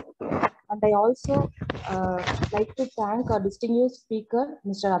you, sir. And I also like to thank our distinguished speaker,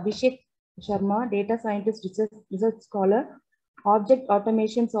 Mr. Abhishek Sharma, Data Scientist Research Scholar, Object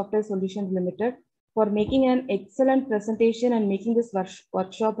Automation Software Solutions Limited, for making an excellent presentation and making this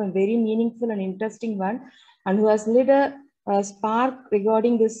workshop a very meaningful and interesting one, and who has led a spark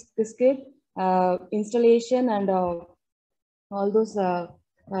regarding this kit installation and all those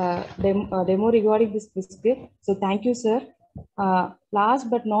demo regarding this kit. So thank you, sir. Last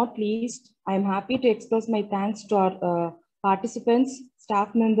but not least, I am happy to express my thanks to our participants,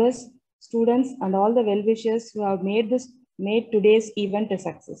 staff members, students, and all the well-wishers who have made today's event a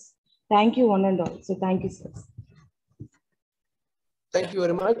success. Thank you, one and all. So thank you, sir. Thank you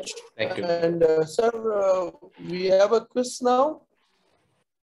very much. Thank you. And sir, we have a quiz now.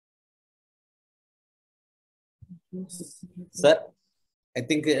 Sir, I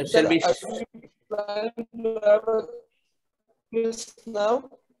think shall we? Planning to have a quiz now.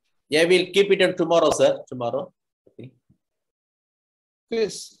 Yeah, we'll keep it on tomorrow, sir. Tomorrow. Okay.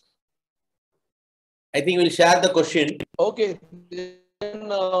 Quiz. I think we'll share the question. Okay. Then,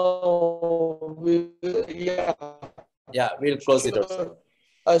 yeah, we'll close it out.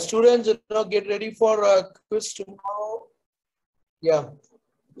 Students, get ready for a quiz tomorrow. Yeah,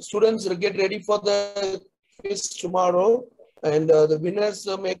 students get ready for the quiz tomorrow, and the winners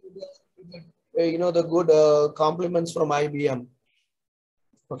make the good compliments from IBM.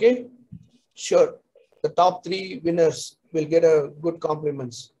 Okay, sure. The top 3 winners will get a good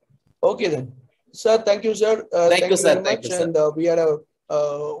compliments. Okay then. Sir, thank you, sir. Thank you, sir. Very Thank much. you, sir. And we had a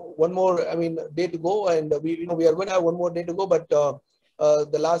one more, day to go, and we are going to have one more day to go. But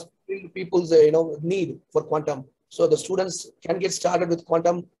the last people's, need for quantum, so the students can get started with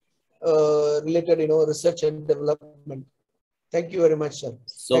quantum related, research and development. Thank you very much, sir.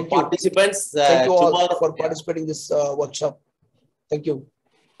 So Thank you. participants, Thank you all tomorrow for participating in this workshop. Thank you.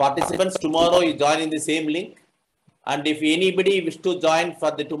 Participants, tomorrow you join in the same link. And if anybody wish to join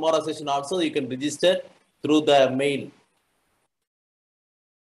for the tomorrow session also, you can register through the mail.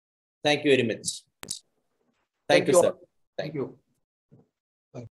 Thank you very much. Thank you, sir. Thank you.